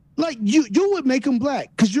 like you would make him black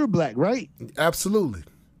because you're black, right? Absolutely.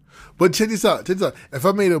 But check this out. If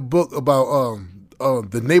I made a book about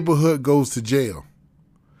the neighborhood goes to jail,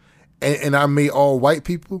 and I made all white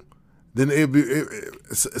people, then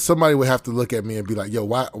somebody would have to look at me and be like, "Yo,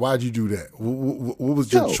 why'd you do that? What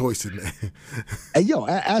was your choice in that?" Hey, yo,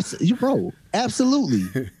 bro, absolutely.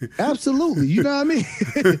 You know what I mean?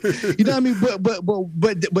 You know what I mean?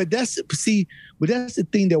 But that's the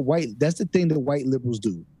thing that white liberals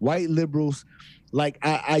do. White liberals, like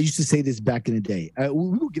I used to say this back in the day.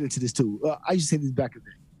 We will get into this too. I used to say this back in the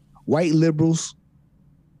day. White liberals,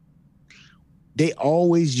 they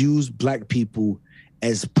always use black people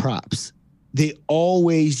as props. They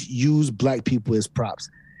always use black people as props.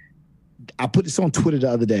 I put this on Twitter the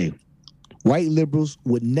other day. White liberals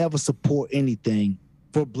would never support anything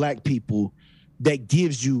for black people that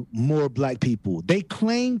gives you more black people. They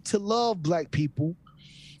claim to love black people,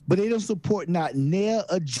 but they don't support not their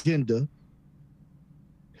agenda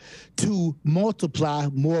to multiply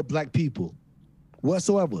more black people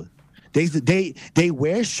whatsoever. They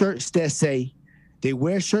wear shirts that say,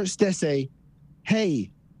 hey,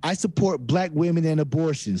 I support black women and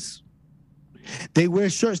abortions. They wear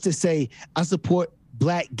shirts that say, I support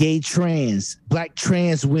black black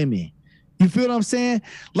trans women. You feel what I'm saying?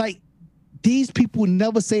 Like, these people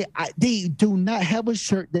never say, they do not have a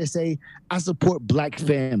shirt that say, I support black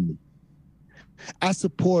family. I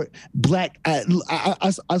support black, I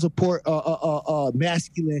support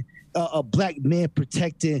masculine, black men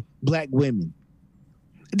protecting black women.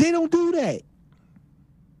 They don't do that.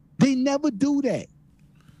 They never do that.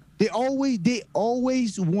 They always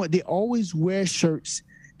wear shirts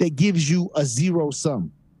that gives you a 0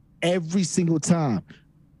 sum every single time.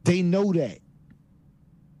 They know that.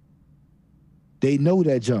 They know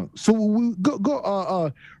that junk. So we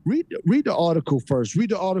go read the article first.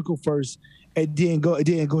 Read the article first, and then go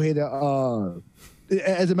ahead.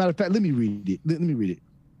 As a matter of fact, let me read it. Let me read it.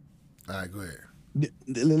 All right, go ahead.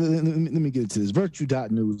 Let me get into this.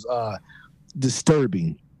 Virtue.news.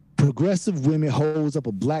 Disturbing. Progressive women holds up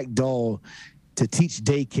a black doll to teach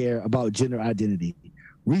daycare about gender identity.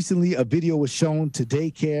 Recently, a video was shown to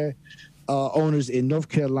daycare owners in North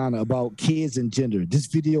Carolina about kids and gender. This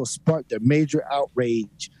video sparked a major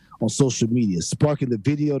outrage on social media, sparking the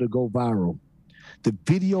video to go viral. The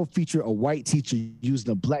video featured a white teacher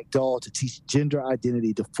using a black doll to teach gender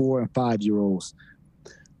identity to 4 and 5-year-olds.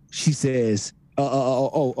 She says,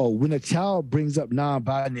 when a child brings up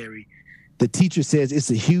non-binary, the teacher says it's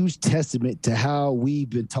a huge testament to how we've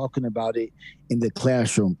been talking about it in the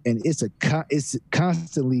classroom, and it's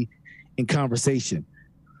constantly in conversation.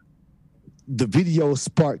 the video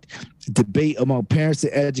sparked debate among parents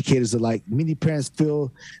and educators alike. Many parents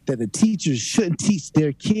feel that the teachers shouldn't teach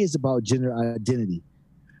their kids about gender identity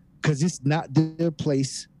because it's not their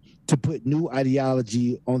place to put new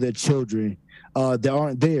ideology on their children that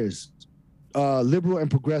aren't theirs. Liberal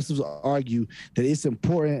and progressives argue that it's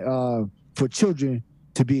important for children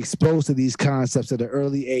to be exposed to these concepts at an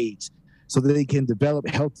early age so that they can develop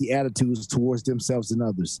healthy attitudes towards themselves and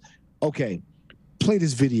others. Okay, play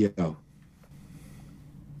this video.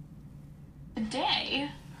 Today,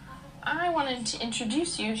 I wanted to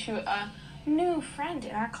introduce you to a new friend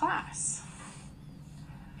in our class.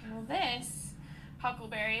 Well, this,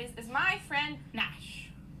 Huckleberries, is my friend Nash.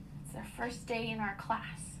 It's their first day in our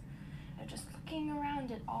class. They're just looking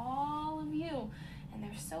around at all of you, and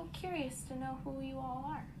they're so curious to know who you all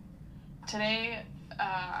are. Today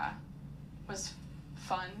was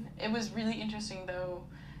fun. It was really interesting, though,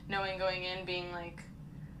 knowing going in, being like,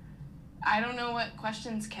 I don't know what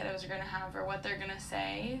questions kiddos are going to have or what they're going to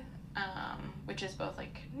say, which is both,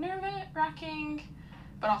 like, nerve-wracking,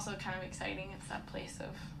 but also kind of exciting. It's that place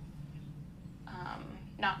of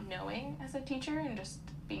not knowing as a teacher and just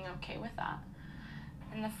being okay with that.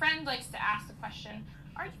 And the friend likes to ask the question,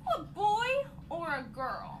 are you a boy or a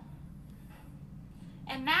girl?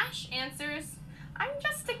 And Nash answers, I'm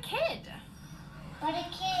just a kid. But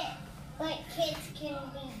kids can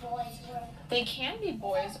be boys or girls. They can be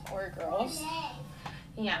boys or girls.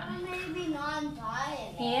 Yeah. Or maybe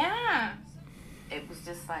non-binary. Yeah. It was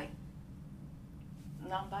just like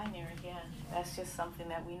non-binary, yeah. That's just something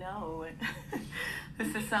that we know.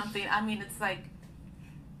 This is something, I mean, it's like,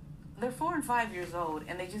 they're 4 and 5 years old,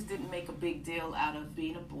 and they just didn't make a big deal out of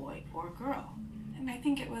being a boy or a girl. And I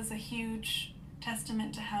think it was a huge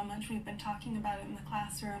testament to how much we've been talking about it in the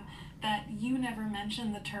classroom that you never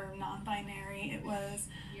mentioned the term non-binary. It was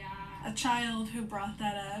a child who brought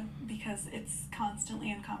that up because it's constantly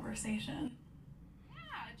in conversation.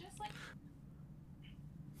 Yeah, just like...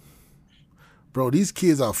 Bro, these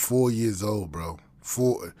kids are 4 years old, bro.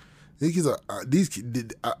 These kids are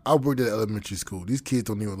I worked at elementary school. These kids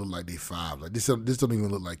don't even look like they 5. Like this don't even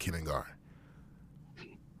look like kindergarten.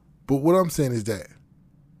 But what I'm saying is that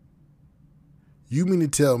you mean to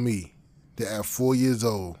tell me that at 4 years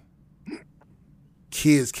old,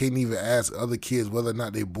 kids can't even ask other kids whether or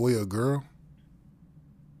not they boy or girl?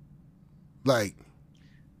 Like,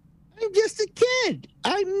 I'm just a kid.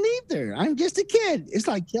 I'm neither. I'm just a kid. It's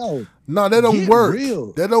like, yo. No, that don't work.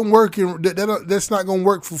 Real. That don't work. That's not gonna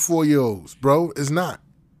work for 4-year-olds, bro. It's not.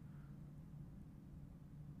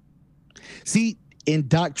 See,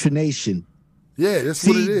 indoctrination. Yeah, that's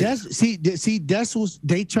what it is. That's what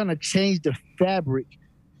they trying to change the fabric.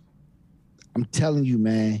 I'm telling you,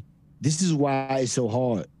 man. This is why it's so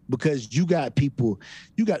hard, because you got people.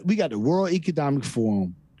 We got the World Economic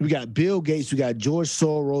Forum. We got Bill Gates. We got George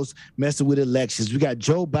Soros messing with elections. We got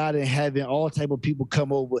Joe Biden having all type of people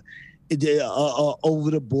come over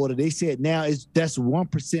the border. They said now that's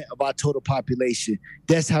 1% of our total population.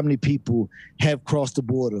 That's how many people have crossed the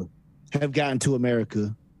border, have gotten to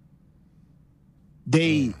America.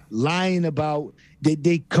 They lying about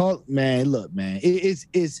they call, man. Look, man,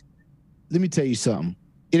 it's. Let me tell you something.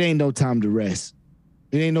 It ain't no time to rest.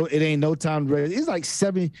 It ain't no time to rest. It's like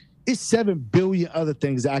 7 billion other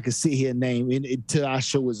things that I could sit here and name until our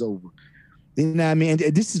show is over. You know what I mean?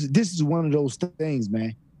 And this is one of those things,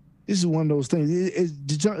 man. This is one of those things.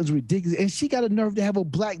 It's ridiculous. And she got a nerve to have a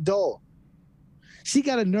black doll. She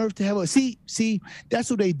got a nerve to have a see. That's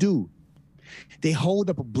what they do. They hold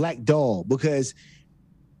up a black doll because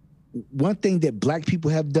one thing that black people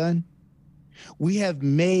have done, we have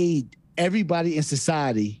made everybody in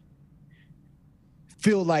society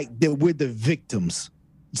feel like that we're the victims.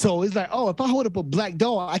 So it's like, oh, if I hold up a black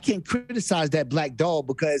doll, I can't criticize that black doll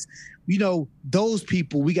because, you know, those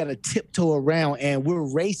people we got to tiptoe around and we're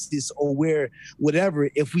racist or we're whatever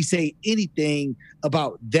if we say anything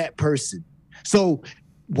about that person. So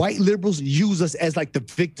white liberals use us as like the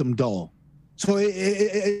victim doll. So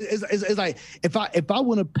it's like if I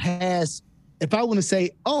want to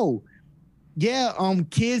say, oh, yeah,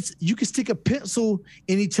 kids, you can stick a pencil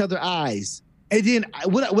in each other's eyes. And then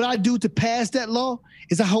what I do to pass that law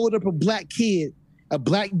is I hold up a black kid, a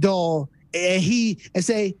black doll, and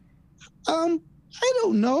say, I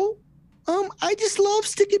don't know. I just love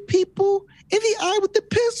sticking people in the eye with the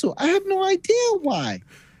pencil. I have no idea why.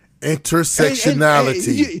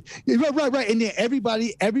 Intersectionality. Right. And then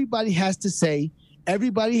everybody has to say,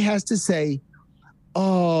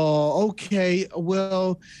 oh, okay,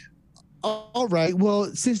 well, all right.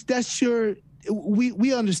 Well, since that's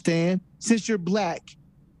we understand, since you're black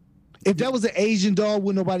If that was an Asian doll,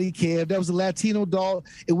 wouldn't nobody care. If that was a Latino doll,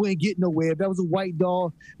 it wouldn't get nowhere. If that was a white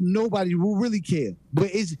doll, nobody will really care. But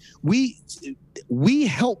we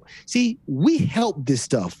help. See, we help this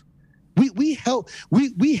stuff. We help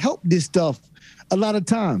this stuff a lot of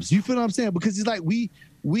times. You feel what I'm saying? Because it's like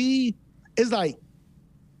it's like,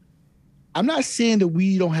 I'm not saying that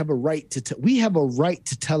we don't have a right to we have a right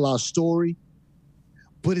to tell our story,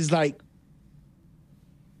 but it's like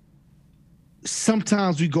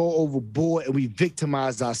sometimes we go overboard and we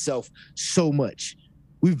victimize ourselves so much.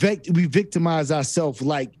 We victimize ourselves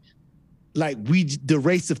like we the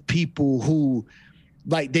race of people who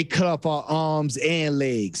like they cut off our arms and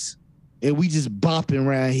legs and we just bopping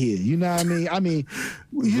around here. You know what I mean? I mean,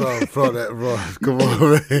 bro, come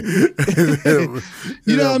on, man.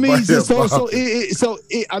 You know what I mean?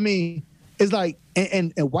 I mean, it's like,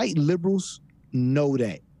 and white liberals know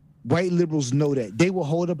that. White liberals know that they will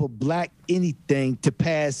hold up a black anything to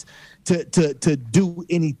pass to do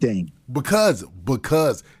anything because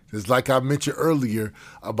it's like I mentioned earlier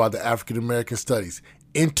about the African American studies,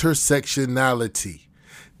 intersectionality.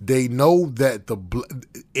 They know that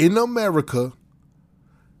in America,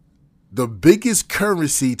 the biggest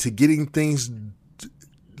currency to getting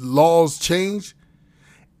laws changed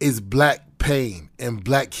is black pain and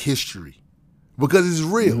black history because it's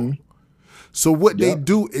real. Mm-hmm. So what they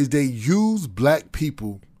do is they use black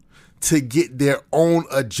people to get their own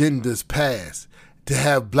agendas passed, to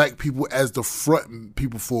have black people as the front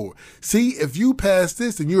people forward. See, if you pass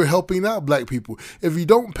this, then you're helping out black people. If you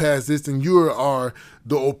don't pass this, then you are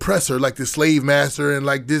the oppressor, like the slave master and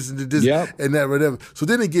like this and this and that, whatever. So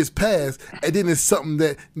then it gets passed, and then it's something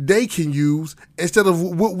that they can use instead of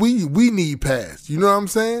what we need passed. You know what I'm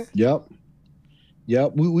saying? Yep.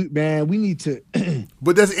 We need to.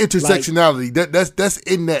 But that's intersectionality. Like, that's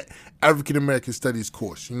in that African American Studies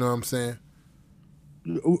course. You know what I'm saying?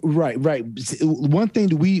 Right. One thing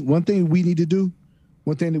that we need to do.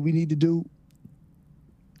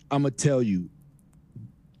 I'm gonna tell you.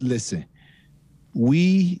 Listen,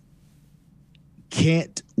 we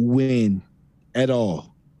can't win at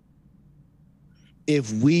all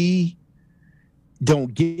if we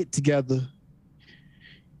don't get together,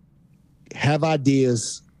 have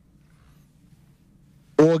ideas,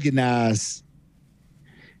 organize,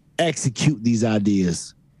 execute these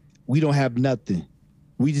ideas. We don't have nothing.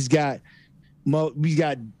 We just got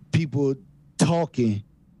people talking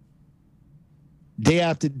day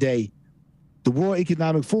after day. The World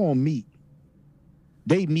Economic Forum meet.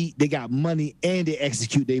 They got money, and they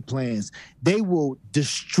execute their plans. They will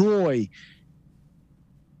destroy,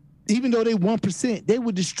 even though they 1%, they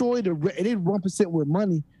will destroy they 1% with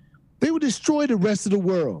money. They would destroy the rest of the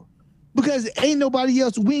world because ain't nobody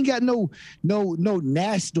else. We ain't got no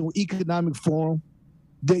national economic forum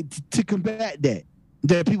to combat that.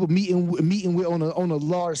 That people meeting with on a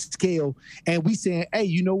large scale, and we saying, hey,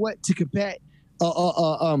 you know what? To combat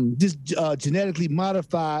this genetically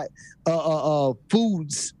modified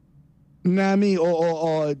foods, you know what I mean,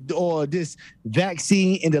 or this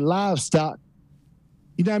vaccine in the livestock,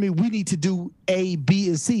 you know what I mean. We need to do A, B,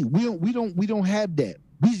 and C. We don't have that.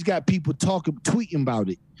 We just got people tweeting about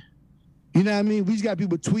it. You know what I mean? We just got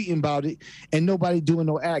people tweeting about it and nobody doing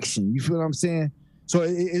no action. You feel what I'm saying? So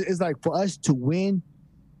it's like for us to win,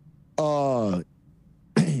 and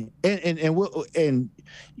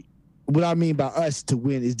what I mean by us to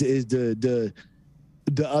win is the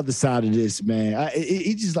other side of this, man.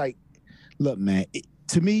 It's just like, look, man.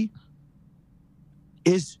 To me,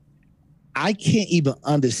 I can't even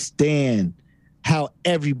understand how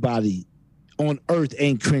everybody on earth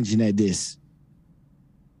ain't cringing at this.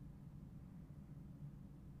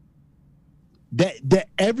 That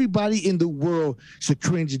everybody in the world should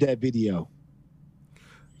cringe at that video.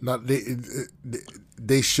 No,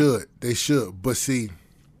 they should. But see,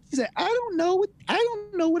 he said, I don't know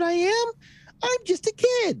what I am. I'm just a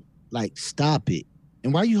kid. Like, stop it.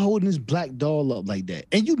 And why are you holding this black doll up like that?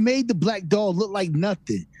 And you made the black doll look like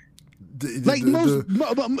nothing.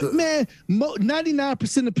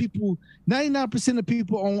 99% of people, 99% of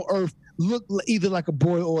people on Earth look either like a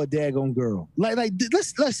boy or a daggone girl.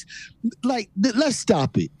 Let's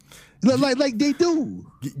stop it. Like they do.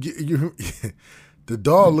 The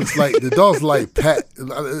doll looks like the doll's like Pat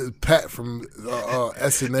from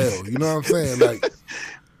SNL. You know what I'm saying? Like,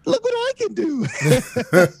 look what I can do.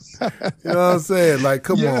 You know what I'm saying? Like,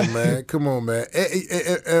 come on, man.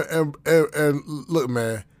 And look,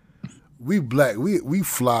 man. We black, we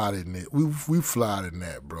flawed in it. We flawed in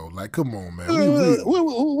that, bro. Like, come on, man.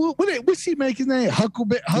 What's she making name?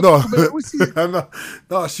 Huckleberry? No,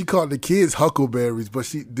 no, she called the kids Huckleberries, but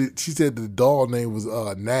she said the doll name was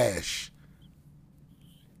Nash.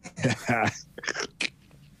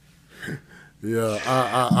 Yeah,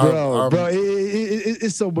 bro,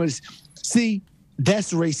 it's so much. See,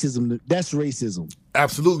 that's racism. That's racism.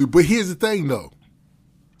 Absolutely, but here's the thing, though.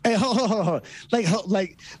 Hey,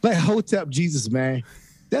 like Hotep Jesus, man.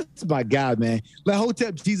 That's my guy, man. Like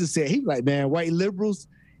Hotep Jesus said, he like, man, white liberals.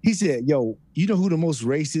 He said, yo, you know who the most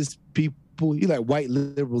racist people? He like white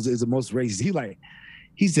liberals is the most racist.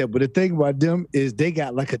 He said, but the thing about them is they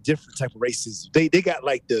got like a different type of racism. They got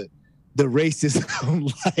like the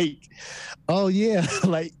racism, like, oh yeah,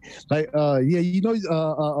 yeah, you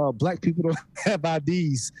know, black people don't have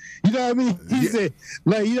IDs. You know what I mean? He said,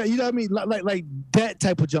 like, you know what I mean? Like that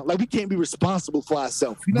type of junk. Like we can't be responsible for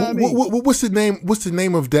ourselves. You know what I mean? What's the name? What's the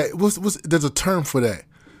name of that? What's there's a term for that?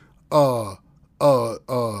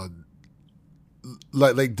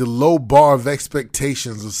 Like the low bar of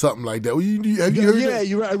expectations or something like that. Have you heard that? Yeah,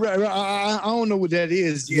 you're right. I don't know what that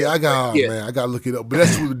is. Yeah, I gotta look it up. But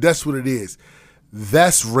that's what it is.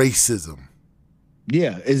 That's racism.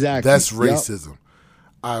 Yeah, exactly. That's racism. Yep.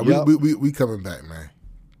 All right, we coming back, man.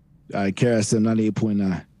 All right, KRSM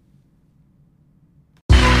 98.9.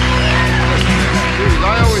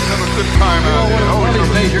 I always have a good time out here. One of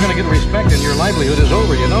these days you're going to get respect and your livelihood is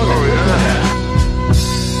over, you know that.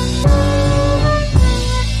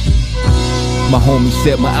 My homie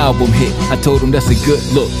said my album hit. I told him that's a good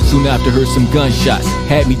look. Soon after heard some gunshots.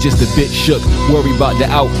 Had me just a bit shook. Worry about the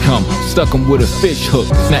outcome. Stuck him with a fish hook.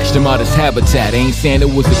 Snatched him out his habitat. Ain't saying it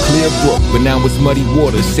was a clear brook, but now it's muddy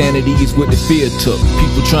water. Sanity is what the fear took.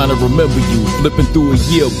 People trying to remember you. Flipping through a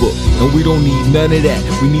yearbook. And we don't need none of that.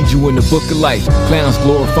 We need you in the book of life. Clowns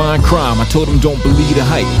glorifying crime. I told them don't believe the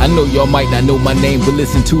hype. I know y'all might not know my name, but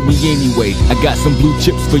listen to me anyway. I got some blue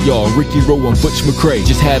chips for y'all. Ricky Rowe and Butch McRae.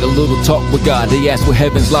 Just had a little talk with God. They asked what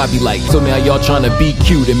heaven's lobby like. So now y'all trying to be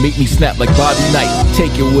cute and make me snap like Bobby Knight.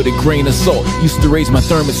 Take it with a grain of salt. Used to raise my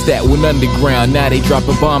thermostat when underground. Now they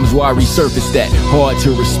dropping bombs while I resurface that. Hard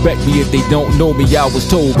to respect me if they don't know me, I was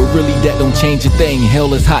told. But really that don't change a thing.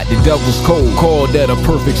 Hell is hot, the devil's cold. Call that a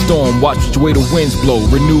perfect storm. Watch which way the winds blow.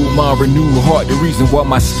 Renew my renewed heart. The reason why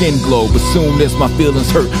my skin glow. But soon as my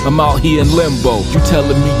feelings hurt, I'm out here in limbo. You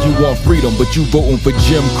telling me you want freedom, but you voting for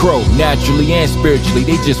Jim Crow. Naturally and spiritually,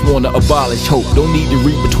 they just want to abolish hope. Don't need to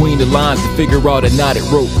read between the lines to figure out a knotted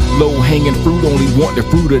rope. Low-hanging fruit only want the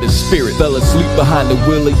fruit of the spirit. Fell asleep behind the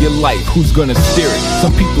wheel of your life. Who's gonna steer it?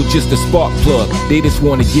 Some people just a spark plug. They just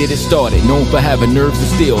want to get it started. Known for having nerves of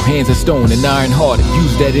steel, hands of stone, and iron-hearted.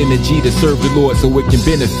 Use that energy to serve the Lord so it can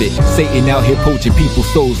benefit. Satan out here poaching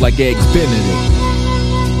people's souls like eggs Benedict.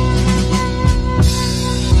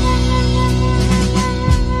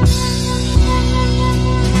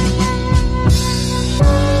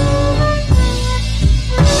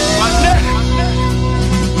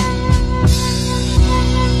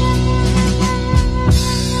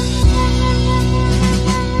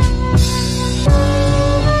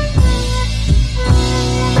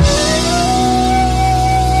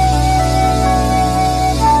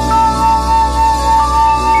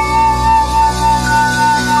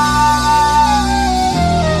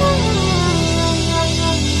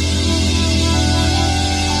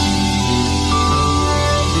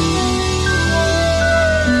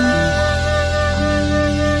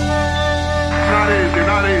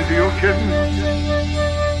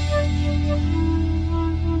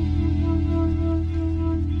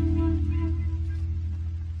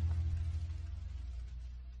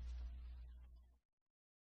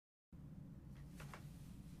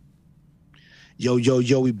 Yo,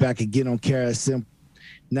 we back again on KRSM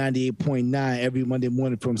 98.9 every Monday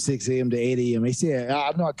morning from 6 a.m. to 8 a.m. They said,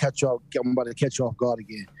 I know I'm about to catch you off guard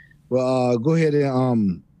again. Well, go ahead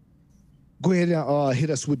and hit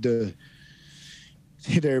us with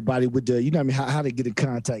hit everybody with the, you know what I mean, how to get in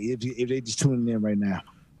contact if they just tuning in right now.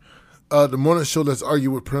 The Morning Show Let's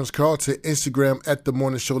Argue with Prince Carlton, Instagram at The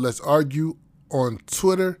Morning Show Let's Argue, on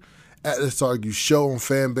Twitter at Let's Argue Show, on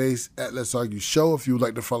Fanbase at Let's Argue Show. If you would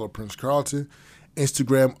like to follow Prince Carlton,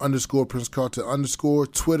 Instagram _Prince Carlton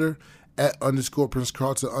 _, Twitter at _Prince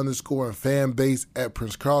Carlton _ and Fanbase at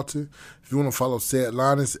Prince Carlton. If you want to follow Said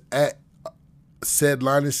Linus at Said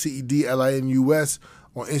Linus CEDLINUS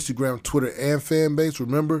on Instagram, Twitter, and Fanbase.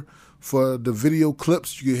 Remember, for the video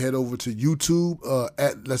clips, you can head over to YouTube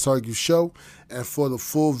at Let's Argue Show. And for the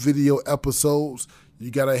full video episodes,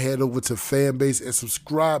 you got to head over to Fanbase and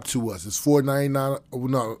subscribe to us. It's $4.99. Oh,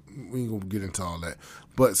 no, we ain't going to get into all that.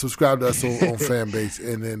 But subscribe to us on Fanbase,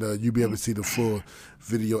 and then you'll be able to see the full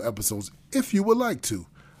video episodes if you would like to.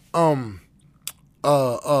 What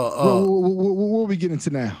are we getting to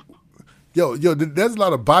now? Yo, there's a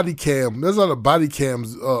lot of body cam. There's a lot of body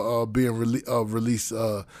cams being released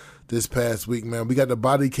this past week, man. We got the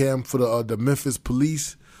body cam for the Memphis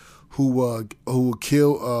police who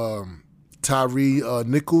killed Tyre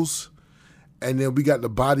Nichols, and then we got the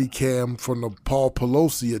body cam from the Paul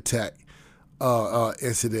Pelosi attack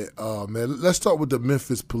incident. Man, let's start with the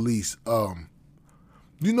Memphis police.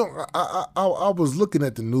 You know, I was looking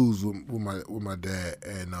at the news with my dad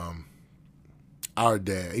and our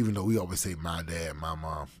dad, even though we always say my dad, my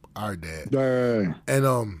mom, our dad.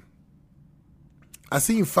 And I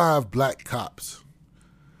seen 5 black cops,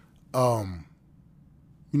 you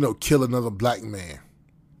know, kill another black man.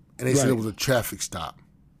 And they said it was a traffic stop,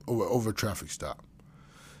 over a traffic stop.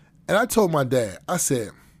 And I told my dad, I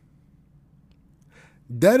said,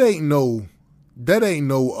 that ain't no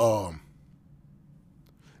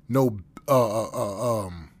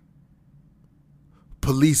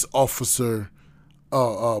police officer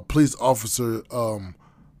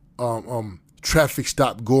traffic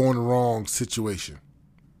stop going wrong situation.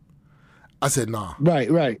 I said, nah.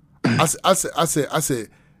 Right. I said,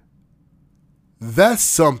 that's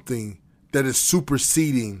something that is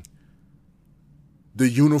superseding the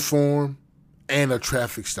uniform and a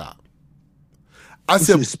traffic stop. I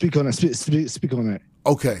said, speak on that. Speak on that.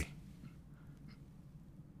 Okay.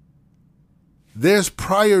 There's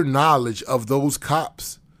prior knowledge of those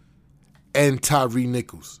cops and Tyre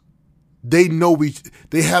Nichols. They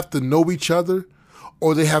have to know each other,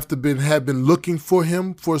 or they have been looking for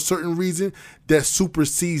him for a certain reason that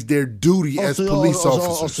supersedes their duty as police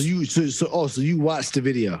officers. So you watched the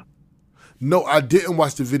video? No, I didn't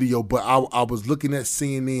watch the video, but I was looking at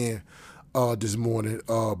CNN this morning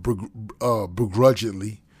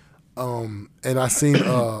begrudgingly. And I seen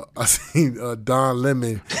Don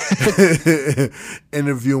Lemon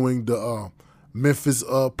interviewing the Memphis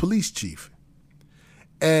police chief,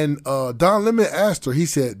 and Don Lemon asked her. He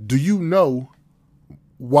said, "Do you know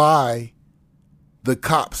why the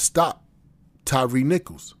cops stopped Tyre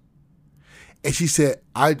Nichols?" And she said,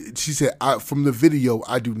 "I from the video,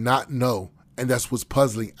 I do not know, and that's what's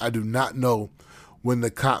puzzling. I do not know when the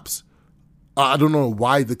cops. I don't know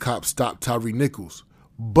why the cops stopped Tyre Nichols."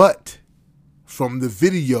 But from the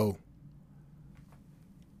video,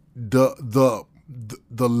 the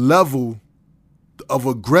level of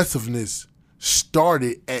aggressiveness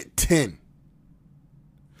started at 10.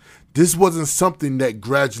 This wasn't something that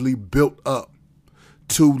gradually built up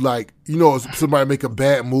to, like, you know, somebody make a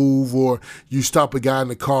bad move, or you stop a guy in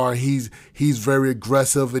the car and he's very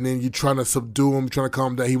aggressive, and then you're trying to subdue him, trying to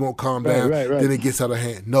calm down. He won't calm down. Right. Then it gets out of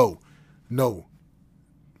hand. No.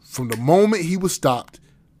 From the moment he was stopped,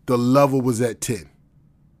 the level was at 10.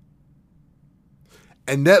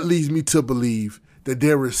 And that leads me to believe that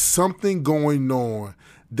there is something going on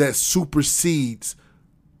that supersedes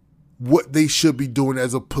what they should be doing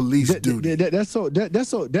as a police duty. That's so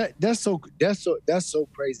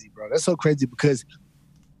crazy, bro. That's so crazy, because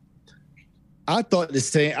I thought the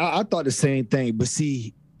same thing. But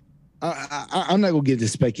see, I'm not gonna get into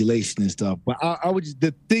speculation and stuff. But I would just,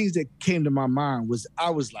 the things that came to my mind was, I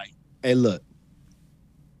was like, hey, look.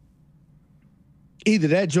 Either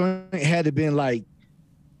that joint had to been like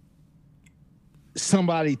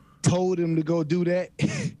somebody told him to go do that.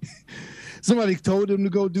 Somebody told him to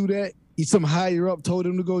go do that. Some higher up told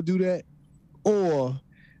him to go do that. Or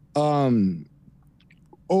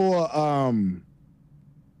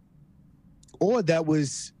that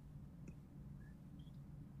was,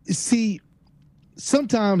 see,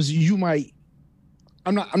 sometimes you might,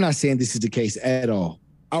 I'm not saying this is the case at all.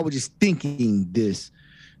 I was just thinking this,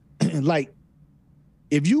 like,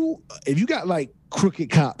 if you got like crooked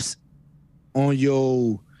cops on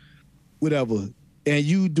your whatever, and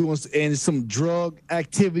you doing and some drug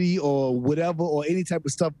activity or whatever, or any type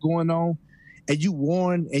of stuff going on, and you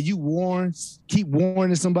keep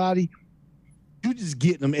warning somebody, you just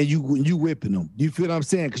getting them and you whipping them. You feel what I'm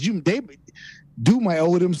saying? Because they might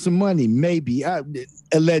owe them some money, maybe.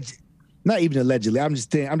 Not even allegedly. I'm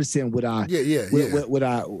just saying what I what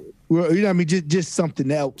I, you know what I mean, just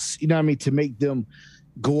something else, you know what I mean, to make them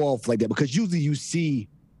go off like that. Because usually you see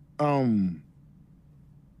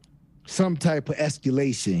some type of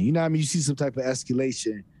escalation, you know what I mean? You see some type of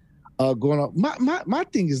escalation going on. My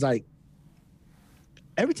thing is, like,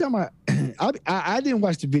 every time I didn't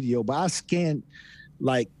watch the video, but I scanned,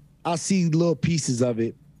 like, I see little pieces of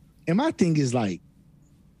it, and my thing is like,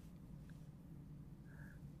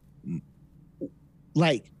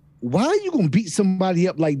 why are you gonna beat somebody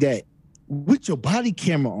up like that with your body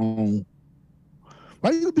camera on? Why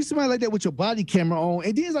are you gonna beat somebody like that with your body camera on?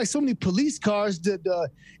 And then it's like so many police cars.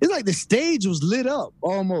 It's like the stage was lit up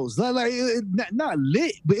almost, like not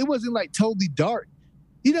lit, but it wasn't like totally dark.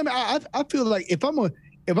 You know what I mean? I feel like if I'm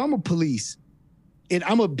a police and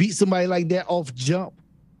I'm gonna beat somebody like that off jump,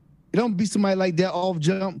 and I'm gonna beat somebody like that off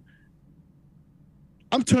jump,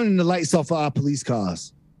 I'm turning the lights off of our police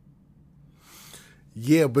cars.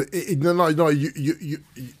 Yeah, but no,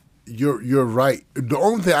 you're right. The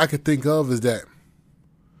only thing I could think of is that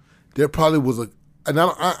there probably was and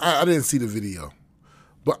I didn't see the video,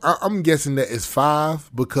 but I'm guessing that it's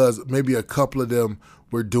 5 because maybe a couple of them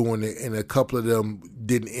were doing it and a couple of them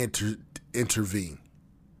didn't intervene.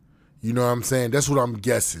 You know what I'm saying? That's what I'm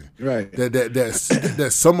guessing. Right. That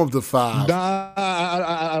some of the 5.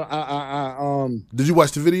 Did you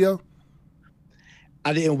watch the video?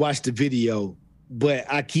 I didn't watch the video, but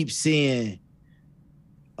I keep seeing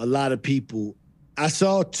a lot of people. I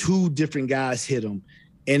saw 2 different guys hit him,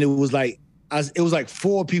 and it was like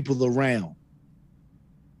 4 people around.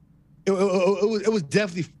 It was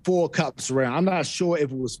definitely 4 cops around. I'm not sure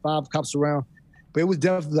if it was 5 cops around, but it was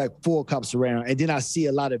definitely like 4 cops around. And then I see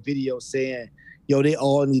a lot of videos saying, "Yo, they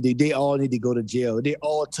all need to go to jail. They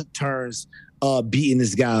all took turns beating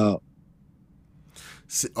this guy up."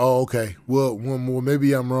 Oh, okay. Well,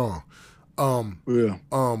 maybe I'm wrong. Yeah.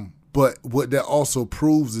 But what that also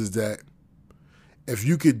proves is that if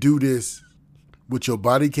you could do this with your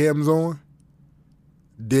body cams on,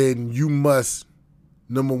 then you must,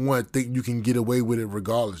 number one, think you can get away with it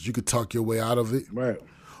regardless. You could talk your way out of it. Right.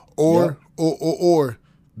 Or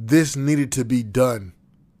this needed to be done.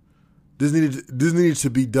 This needed to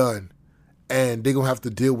be done, and they're gonna have to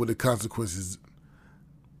deal with the consequences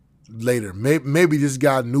later. Maybe this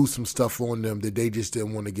guy knew some stuff on them that they just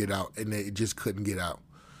didn't want to get out, and they just couldn't get out.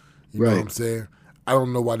 You know what I'm saying? I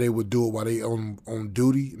don't know why they would do it while they on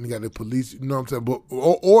duty and they got the police. You know what I'm saying? But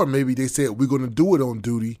or maybe they said we're gonna do it on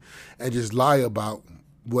duty and just lie about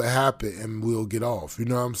what happened and we'll get off. You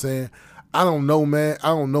know what I'm saying? I don't know, man.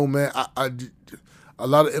 I a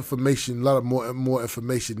lot of information, a lot of more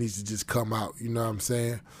information needs to just come out. You know what I'm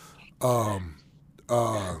saying?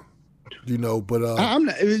 You know, but I'm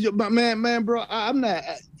not, man, bro. I'm not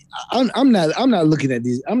looking at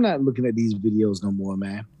these. I'm not looking at these videos no more,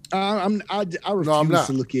 man. I refuse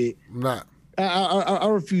to look at. I'm not. I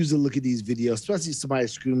refuse to look at these videos, especially somebody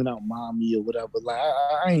screaming out "mommy" or whatever. Like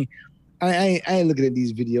I ain't looking at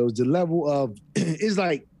these videos. The level of it's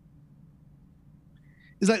like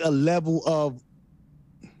a level of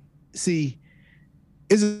it's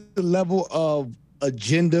a level of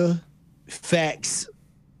agenda, facts,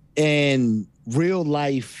 and real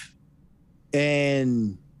life,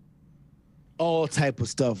 and all type of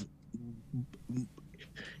stuff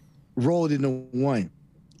rolled into one.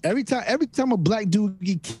 Every time a black dude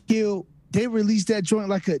get killed, they release that joint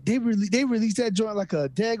like a daggone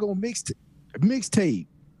mixtape.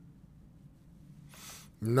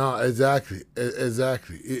 No, exactly.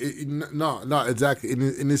 No, exactly.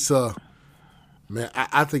 And it's man,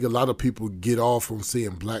 I think a lot of people get off from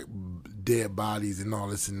seeing black dead bodies and all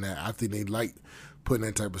this and that. I think they like putting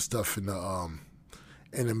that type of stuff in the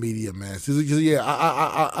media, man. So, yeah,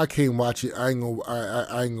 I can't watch it. I ain't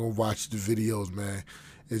gonna watch the videos, man.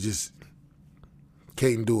 It just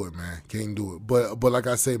can't do it, man. Can't do it. But like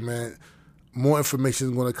I say, man, more information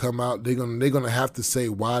is gonna come out. They're gonna have to say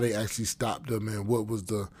why they actually stopped them and what was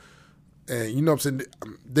and you know what I'm saying?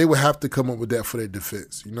 They would have to come up with that for their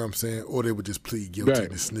defense. You know what I'm saying? Or they would just plead guilty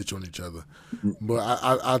and snitch on each other. But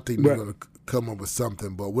I think they're gonna come up with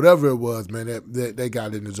something. But whatever it was, man, that guy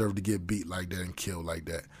didn't deserve to get beat like that and killed like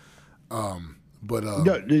that.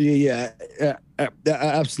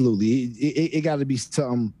 Absolutely. It got to be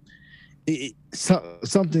something.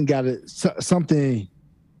 Something got to stop,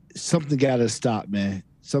 man.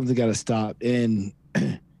 Something got to stop, and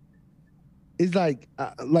it's like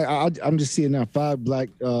I'm just seeing now 5 black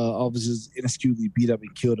officers inexcusably beat up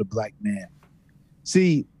and killed a black man.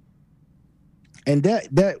 See, and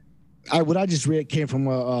what I just read came from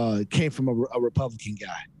a Republican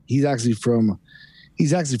guy. He's actually from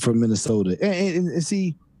Minnesota. And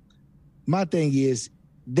see, my thing is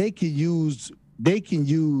they can use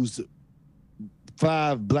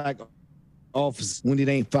 5 black officers when it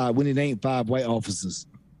ain't 5 white officers.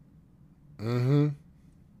 Mm-hmm.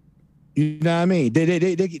 You know what I mean? They can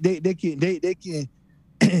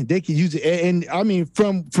they can use it. And I mean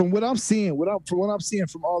from what I'm seeing,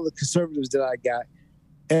 from all the conservatives that I got,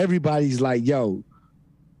 everybody's like, yo,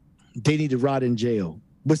 they need to rot in jail.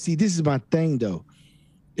 But see, this is my thing though.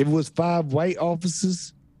 If it was 5 white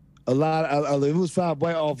officers, a lot of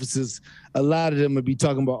them would be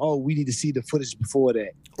talking about, oh, we need to see the footage before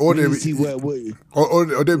that. Or they see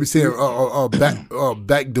or they be saying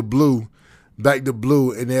back to blue,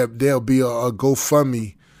 and there'll be a GoFundMe.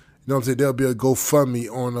 You know what I'm saying? There'll be a GoFundMe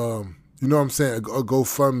on you know what I'm saying? A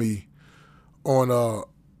GoFundMe on up.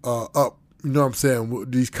 You know what I'm saying?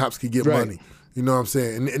 These cops can get money. You know what I'm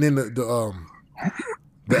saying? And then the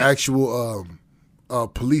actual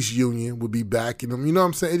police union would be backing them. You know what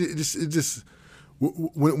I'm saying? It just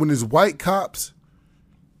when it's white cops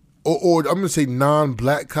or I'm gonna say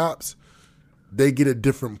non-black cops, they get a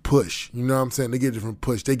different push. You know what I'm saying? They get a different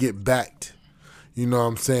push. They get backed. You know what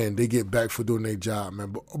I'm saying? They get back for doing their job,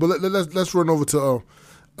 man. But let's run over to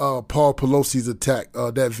Paul Pelosi's attack.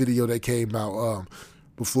 That video that came out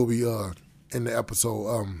before we end the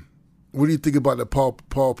episode. What do you think about the Paul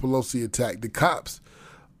Pelosi attack? The cops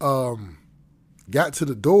got to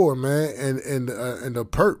the door, man, and the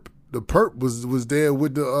perp was there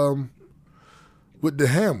with the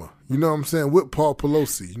hammer. You know what I'm saying? With Paul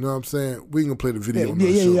Pelosi. You know what I'm saying? We ain't gonna play the video.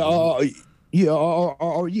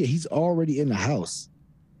 Yeah, he's already in the house.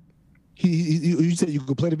 You said you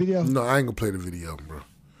could play the video? No, I ain't gonna play the video, bro.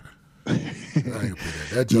 I ain't gonna play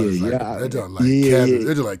that. That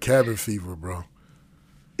joint like cabin fever, bro.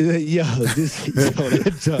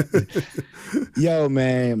 Yo,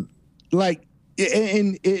 man. Like,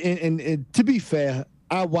 and to be fair,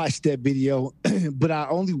 I watched that video, but I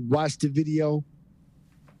only watched the video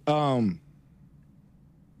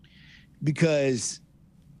because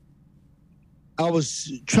I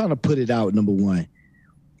was trying to put it out, number one.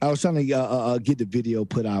 I was trying to get the video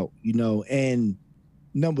put out, you know, and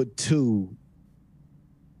number two,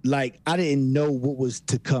 like, I didn't know what was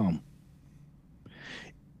to come.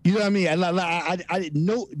 You know what I mean? I didn't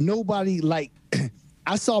know, nobody, like,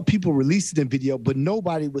 I saw people releasing the video, but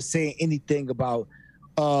nobody was saying anything about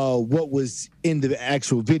what was in the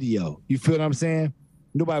actual video. You feel what I'm saying?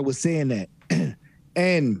 Nobody was saying that.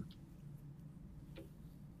 And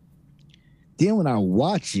then when I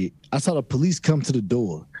watch it, I saw the police come to the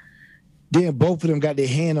door. Then both of them got their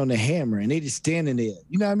hand on the hammer and they just standing there.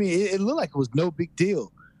 You know what I mean? It looked like it was no big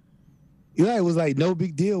deal. You know, it was like no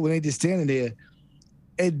big deal when they just standing there.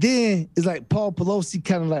 And then it's like Paul Pelosi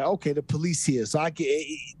kind of like, okay, the police here. So I can,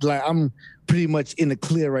 like, I'm pretty much in the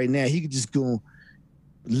clear right now. He could just go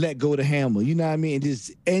let go of the hammer. You know what I mean?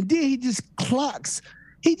 And then he just clocks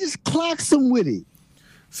him with it.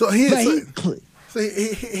 So here's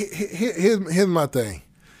my thing.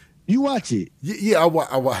 You watch it? Yeah, I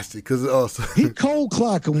watched it because he cold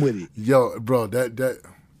clock him with it. Yo, bro, that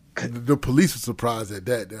the police were surprised at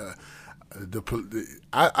that.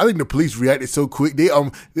 I think the police reacted so quick.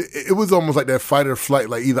 It was almost like that fight or flight.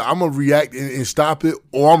 Like, either I'm gonna react and stop it,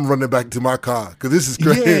 or I'm running back to my car because this is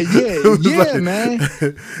crazy. Yeah, man.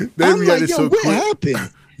 They reacted like, so quick. What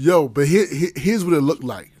happened? Yo, but here's what it looked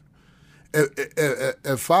like.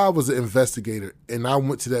 If I was an investigator and I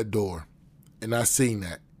went to that door and I seen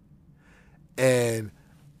that, and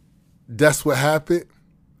that's what happened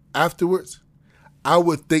afterwards, I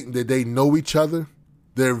would think that they know each other.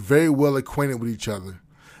 They're very well acquainted with each other,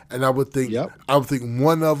 and I would think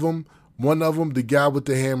one of them, the guy with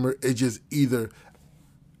the hammer, is just either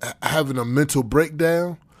having a mental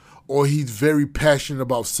breakdown, or he's very passionate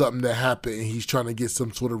about something that happened and he's trying to get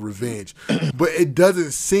some sort of revenge. But it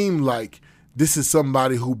doesn't seem like this is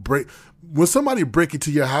somebody who when somebody break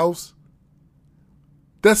into your house,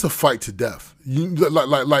 that's a fight to death. You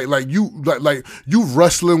like you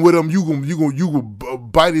wrestling with him. You gonna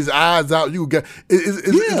bite his eyes out.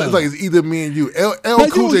 It's like it's either me and you. L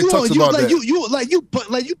Cool J talks about that.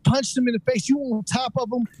 You punched him in the face. You on top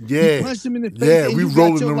of him. Yeah, you punched him in the face. Yeah, we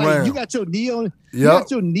rolling around. You got your knee on. You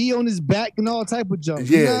got your knee on his back and all type of junk.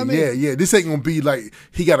 Yeah, you know what I mean? Yeah. This ain't gonna be like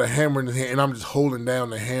he got a hammer in his hand and I'm just holding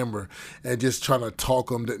down the hammer and just trying to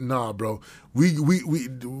talk him. Nah, bro. We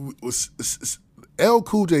L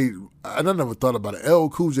Cool J, I never thought about it. L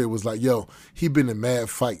Cool J was like, yo, he been in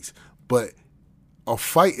mad fights, but a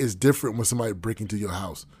fight is different when somebody break into your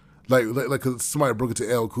house. Like cause somebody broke into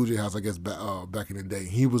L Cool J house, I guess, back in the day.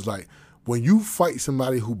 He was like, when you fight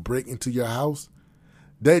somebody who break into your house,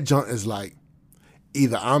 that junk is like,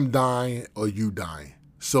 either I'm dying or you dying.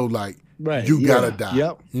 So like, you gotta die.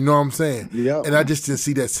 Yep. You know what I'm saying? Yep. And I just didn't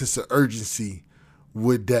see that sense of urgency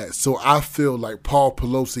with that. So I feel like Paul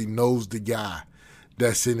Pelosi knows the guy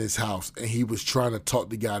that's in his house, and he was trying to talk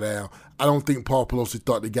the guy down. I don't think Paul Pelosi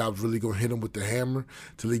thought the guy was really going to hit him with the hammer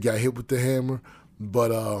till he got hit with the hammer.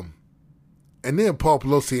 But, and then Paul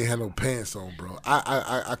Pelosi ain't had no pants on, bro.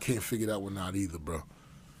 I can't figure that one out either, bro. I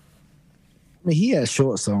mean, he had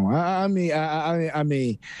shorts on. I mean,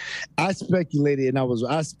 I speculated and I was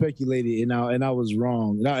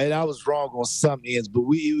wrong. And I was wrong on some ends, but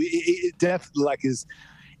it definitely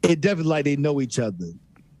like they know each other.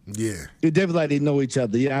 Yeah, it definitely like they know each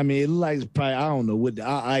other. Yeah, I mean, it like probably I don't know what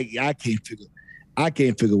I can't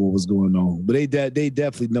figure what was going on, but they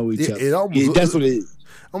definitely know each other. It almost that's what it is.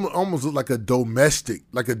 almost look like a domestic,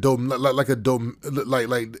 like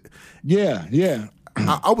yeah.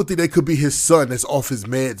 I would think they could be his son that's off his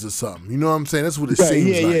meds or something. You know what I'm saying? That's what it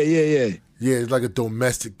seems like. Yeah. Yeah, it's like a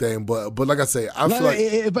domestic thing. But like I say, I feel like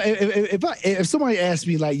if somebody asked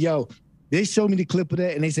me like, yo, they showed me the clip of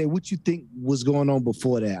that and they say, what you think was going on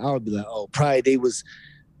before that? I would be like, oh, probably they was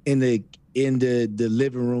in the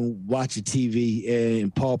living room watching TV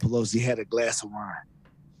and Paul Pelosi had a glass of wine.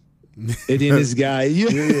 And then this guy,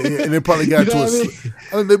 and they probably got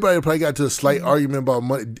they probably got to a slight argument about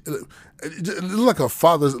money. It looked like a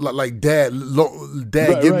father's, like dad give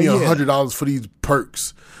me $100 for these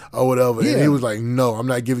perks or whatever, and he was like, no, I'm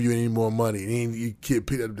not giving you any more money. And then the kid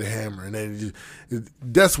picked up the hammer, and then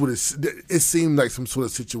that's what it seemed like, some sort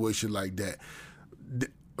of situation like that.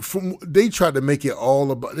 They tried to make it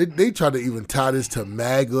all about. They tried to even tie this to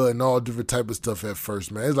MAGA and all different type of stuff at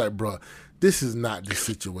first, man. It's like, bro, this is not the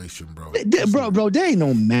situation, bro. Bro, there ain't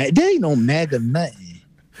no MAGA nothing.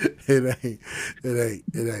 It ain't.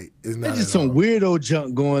 It's not. There's just some weirdo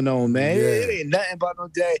junk going on, man. Yeah. It ain't nothing about no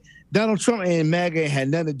day. Donald Trump and MAGA ain't had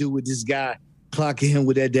nothing to do with this guy clocking him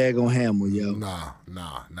with that daggone hammer, yo. Nah,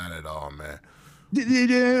 not at all, man.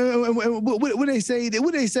 What they say?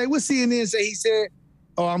 What CNN say? He said,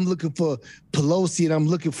 oh, I'm looking for Pelosi and I'm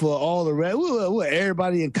looking for all the rest. What,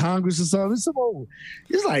 everybody in Congress or something?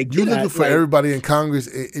 It's like you looking for everybody in Congress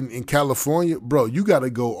in California, bro. You got to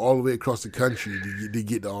go all the way across the country to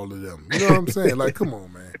get to all of them. You know what I'm saying? Like, come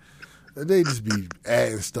on, man. They just be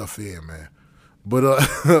adding stuff in, man. But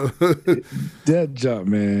that jump,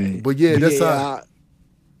 man. But yeah, that's all right.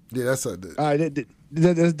 That's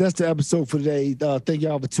the episode for today. Thank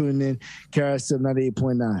y'all for tuning in. KRSM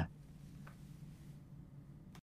 98.9.